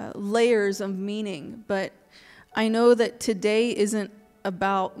layers of meaning, but I know that today isn't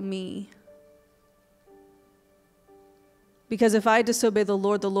about me. Because if I disobey the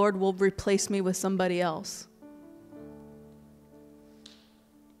Lord will replace me with somebody else.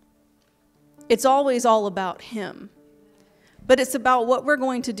 It's always all about him. But it's about what we're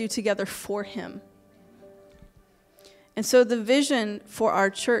going to do together for him. And so the vision for our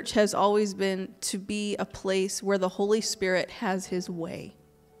church has always been to be a place where the Holy Spirit has his way.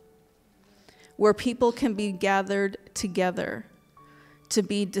 Where people can be gathered together to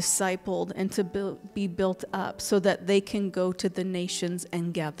be discipled and to be built up so that they can go to the nations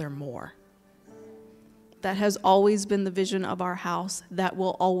and gather more. That has always been the vision of our house. That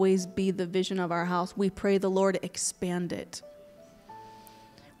will always be the vision of our house. We pray the Lord expand it.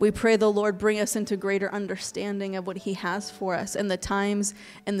 We pray the Lord bring us into greater understanding of what he has for us and the times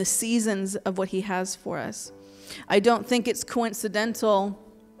and the seasons of what he has for us. I don't think it's coincidental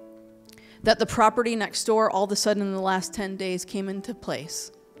that the property next door all of a sudden in the last 10 days came into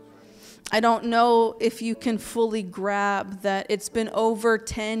place. I don't know if you can fully grab that it's been over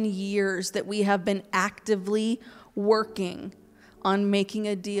 10 years that we have been actively working on making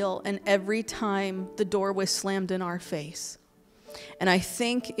a deal, and every time the door was slammed in our face. And I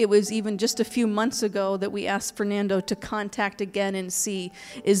think it was even just a few months ago that we asked Fernando to contact again and see,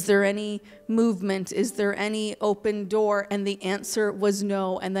 is there any movement? Is there any open door? And the answer was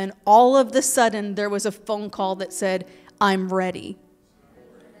no. And then all of the sudden there was a phone call that said, I'm ready.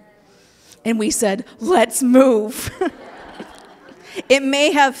 And we said, let's move. It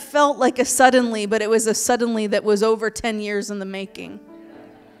may have felt like a suddenly, but it was a suddenly that was over 10 years in the making.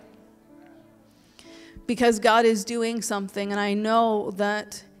 Because God is doing something, and I know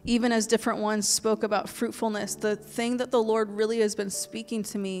that even as different ones spoke about fruitfulness, the thing that the Lord really has been speaking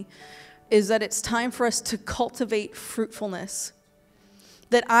to me is that it's time for us to cultivate fruitfulness.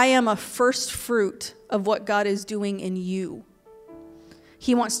 That I am a first fruit of what God is doing in you.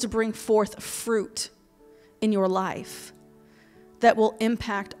 He wants to bring forth fruit in your life that will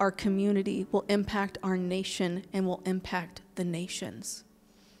impact our community, will impact our nation, and will impact the nations.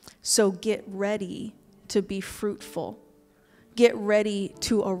 So get ready to be fruitful. Get ready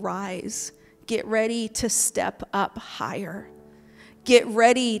to arise. Get ready to step up higher. Get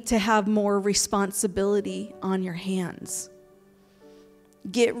ready to have more responsibility on your hands.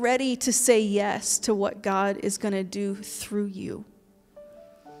 Get ready to say yes to what God is going to do through you.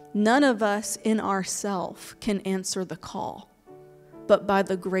 None of us in ourselves can answer the call, but by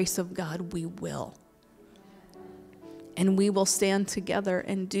the grace of God, we will. And we will stand together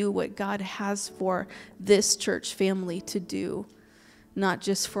and do what God has for this church family to do, not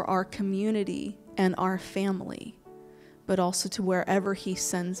just for our community and our family, but also to wherever he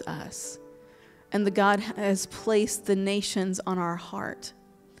sends us. And the God has placed the nations on our heart.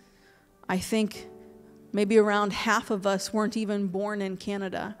 I think maybe around half of us weren't even born in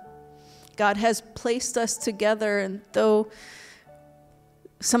Canada. God has placed us together, and though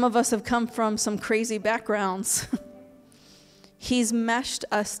some of us have come from some crazy backgrounds, he's meshed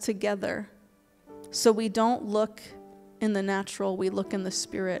us together so we don't look in the natural, we look in the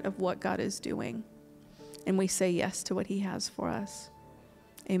spirit of what God is doing. And we say yes to what he has for us.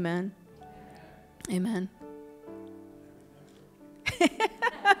 Amen. Amen.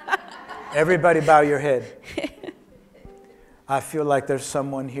 Everybody bow your head. I feel like there's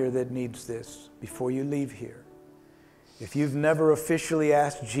someone here that needs this before you leave here. If you've never officially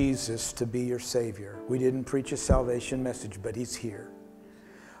asked Jesus to be your Savior, we didn't preach a salvation message, but he's here.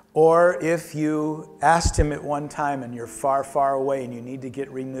 Or if you asked him at one time and you're far, far away and you need to get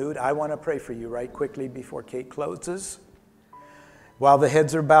renewed, I want to pray for you right quickly before Kate closes. While the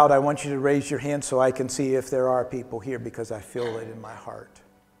heads are bowed, I want you to raise your hand so I can see if there are people here, because I feel it in my heart.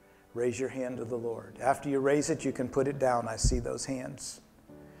 Raise your hand to the Lord. After you raise it, you can put it down. I see those hands.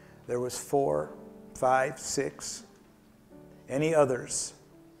 There was 4, 5, 6. Any others?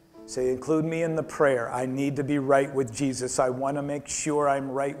 Say, include me in the prayer. I need to be right with Jesus. I want to make sure I'm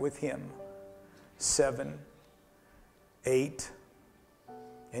right with him. 7, 8.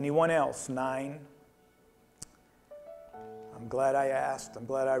 Anyone else? 9. I'm glad I asked. I'm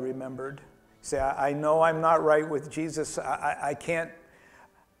glad I remembered. Say, I know I'm not right with Jesus. I can't.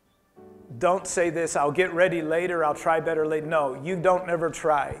 Don't say this, I'll get ready later, I'll try better later. No, you don't ever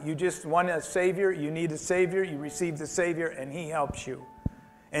try. You just want a Savior, you need a Savior, you receive the Savior, and he helps you.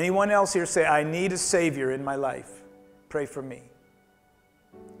 Anyone else here say, I need a Savior in my life? Pray for me.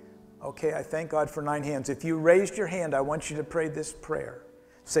 Okay, I thank God for 9 hands. If you raised your hand, I want you to pray this prayer.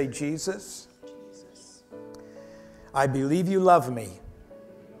 Say, Jesus, I believe you love me,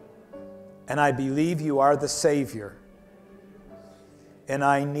 and I believe you are the Savior, and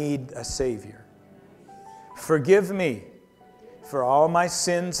I need a Savior. Forgive me for all my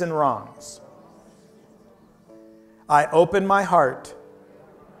sins and wrongs. I open my heart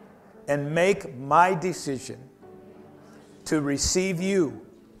and make my decision to receive you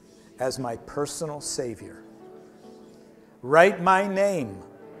as my personal Savior. Write my name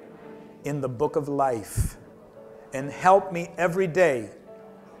in the book of life and help me every day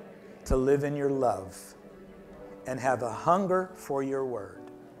to live in your love and have a hunger for your word.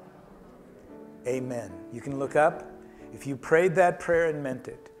 Amen. You can look up. If you prayed that prayer and meant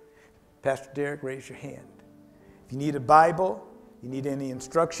it, Pastor Derek, raise your hand. If you need a Bible, you need any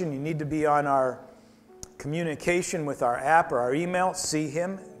instruction, you need to be on our communication with our app or our email, see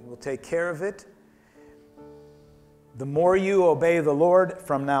him. We'll take care of it. The more you obey the Lord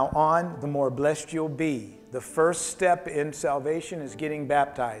from now on, the more blessed you'll be. The first step in salvation is getting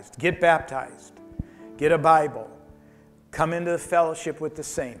baptized. Get baptized. Get a Bible. Come into fellowship with the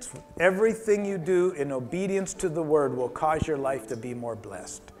saints. Everything you do in obedience to the word will cause your life to be more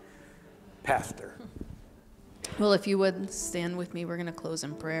blessed. Pastor. Well, if you would stand with me, we're going to close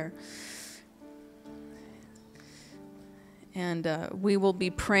in prayer. And we will be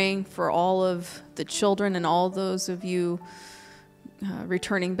praying for all of the children and all those of you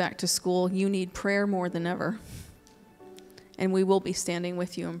returning back to school. You need prayer more than ever. And we will be standing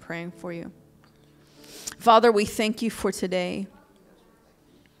with you and praying for you. Father, we thank you for today.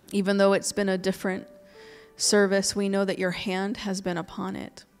 Even though it's been a different service, we know that your hand has been upon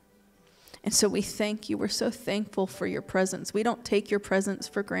it. And so we thank you. We're so thankful for your presence. We don't take your presence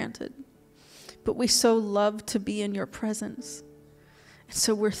for granted, but we so love to be in your presence. And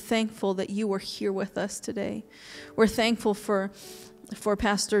so we're thankful that you were here with us today. We're thankful for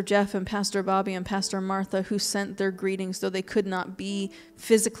Pastor Jeff and Pastor Bobby and Pastor Martha, who sent their greetings, though they could not be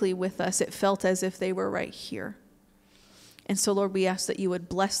physically with us. It felt as if they were right here. And so, Lord, we ask that you would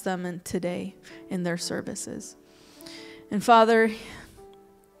bless them today in their services. And Father,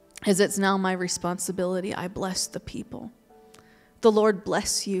 as it's now my responsibility, I bless the people. The Lord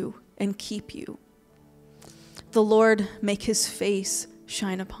bless you and keep you. The Lord make his face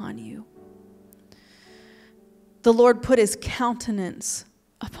shine upon you. The Lord put his countenance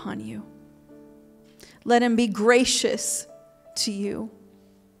upon you. Let him be gracious to you.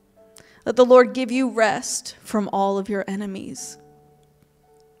 Let the Lord give you rest from all of your enemies.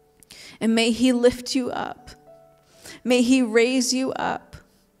 And may he lift you up. May he raise you up.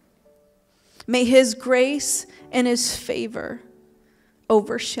 May his grace and his favor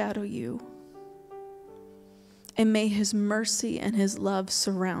overshadow you. And may his mercy and his love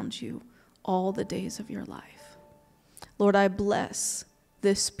surround you all the days of your life. Lord, I bless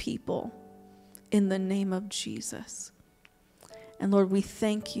this people in the name of Jesus. And Lord, we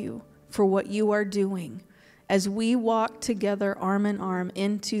thank you for what you are doing as we walk together arm in arm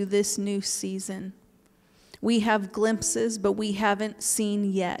into this new season. We have glimpses, but we haven't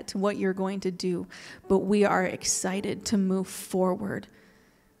seen yet what you're going to do. But we are excited to move forward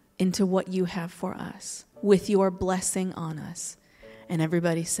into what you have for us with your blessing on us. And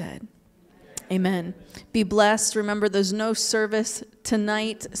everybody said, amen. Be blessed. Remember, there's no service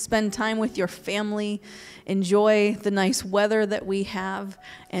tonight. Spend time with your family. Enjoy the nice weather that we have.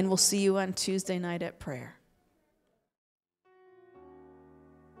 And we'll see you on Tuesday night at prayer.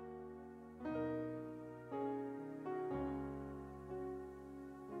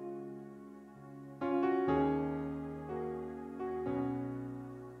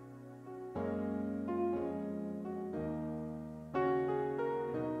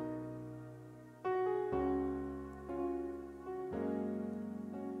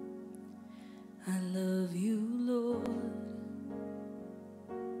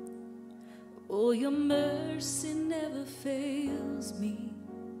 Oh, your mercy never fails me.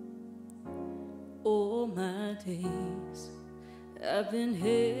 All my days I've been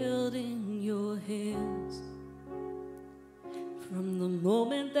held in your hands. From the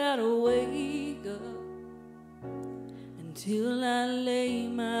moment that I wake up until I lay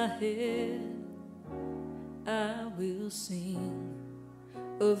my head, I will sing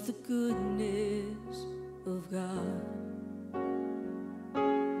of the goodness of God.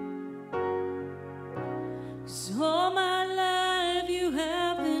 'Cause all my life you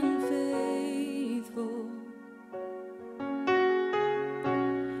have been faithful.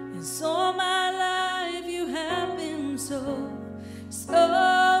 'Cause all my life you have been so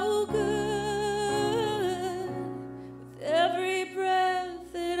good. With every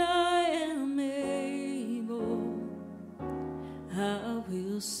breath that I am able, I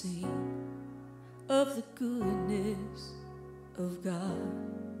will sing of the goodness of God.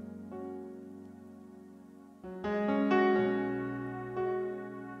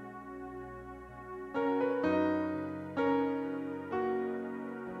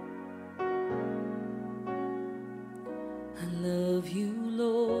 I love you,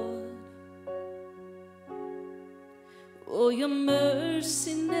 Lord. Oh, your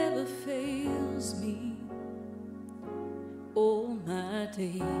mercy never fails me. All my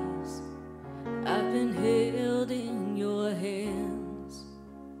days I've been held in your hands.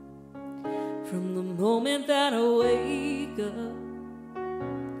 From the moment that I wake up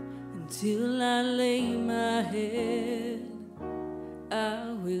until I lay my head,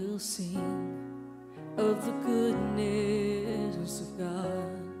 I will sing of the goodness of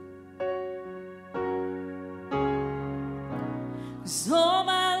God. 'Cause all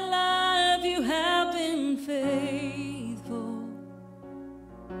my life you have been faithful.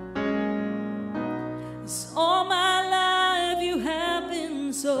 'Cause all my life you have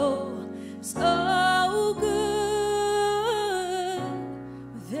been so good.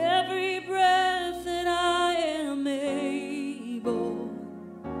 With every breath that I am able,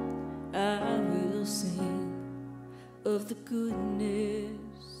 I will sing of the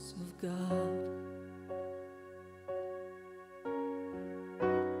goodness of God.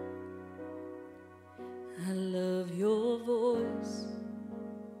 I love your voice.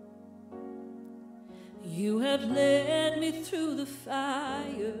 You have led me through the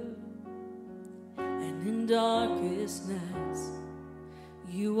fire, and in darkest nights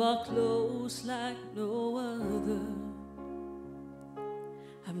you are close like no other.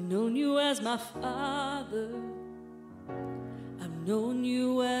 I've known you as my father. I've known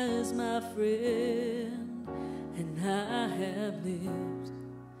you as my friend, and I have lived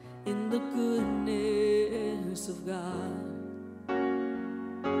in the goodness of God.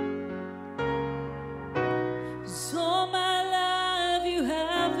 'Cause all my life you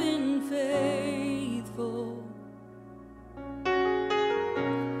have been faithful.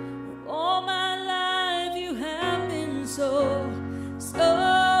 All my life you have been so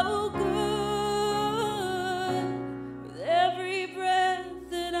good. With every breath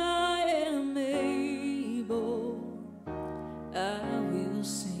that I am able, I will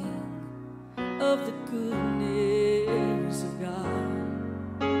sing of the goodness of God.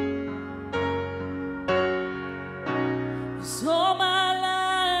 'Cause all my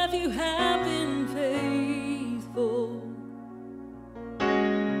life you have been faithful.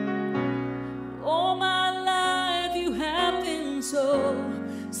 All my life you have been so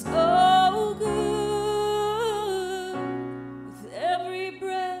good. With every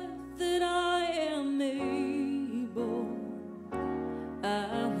breath that I am able, I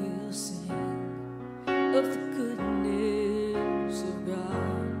will sing of the goodness of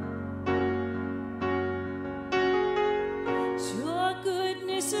God. Your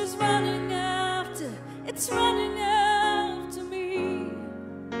goodness is running after, it's running after me.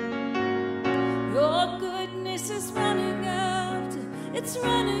 Your goodness is running after, it's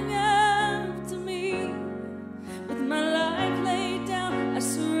running after me. With my life laid down, I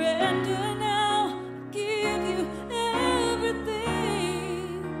surrender now. I give you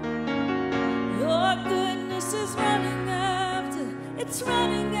everything. Your goodness is running after, it's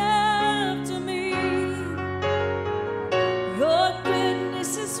running after me. Your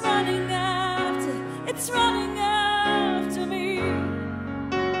goodness is running after, it's running after me.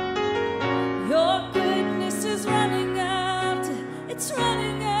 Your goodness is running after, it's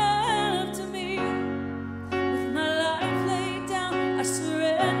running after me. With my life laid down, I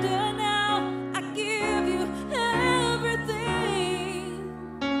surrender now. I give you everything.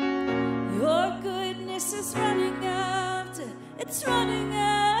 Your goodness is running after, it's running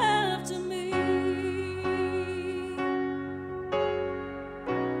after me.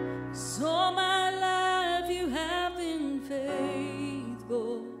 So my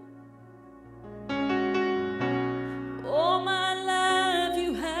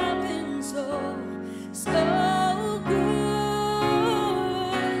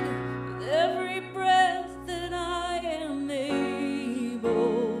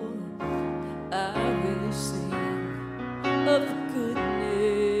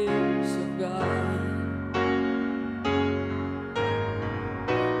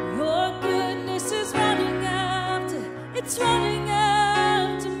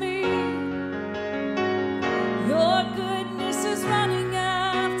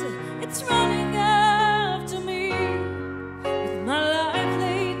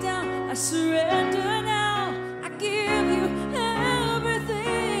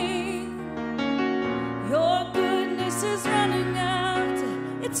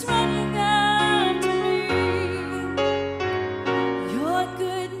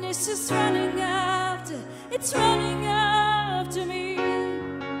it's running after me.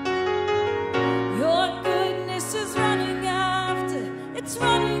 Your goodness is running after, it's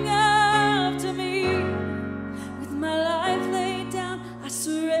running after me. With my life laid down, I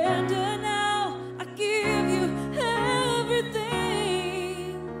surrender now. I give you everything.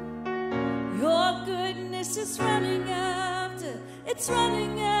 Your goodness is running after, it's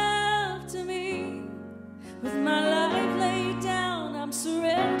running after me. With my life laid down, I'm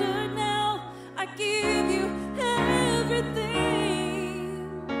surrendered now. I give you everything.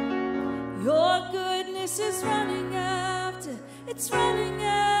 Your goodness is running after, it's running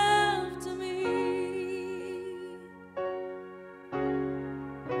after me.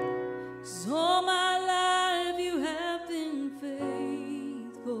 'Cause all my life you have been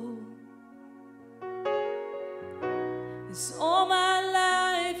faithful. 'Cause all my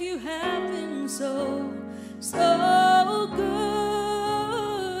life you have been so good.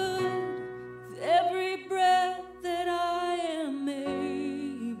 With every breath that I am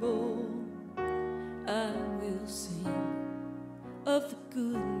able, I will sing of the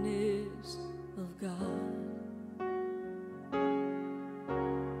goodness of God.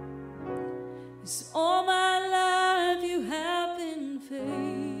 It's all my life you have been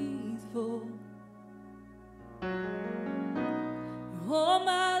faithful. All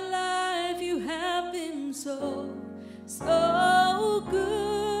my life you have been so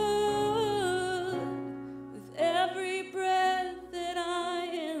good. With every breath that I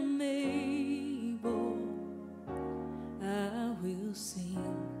am able, I will sing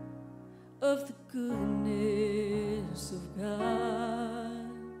of the goodness of God.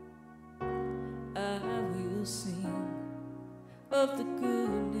 I will sing of the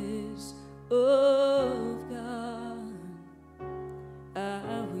goodness of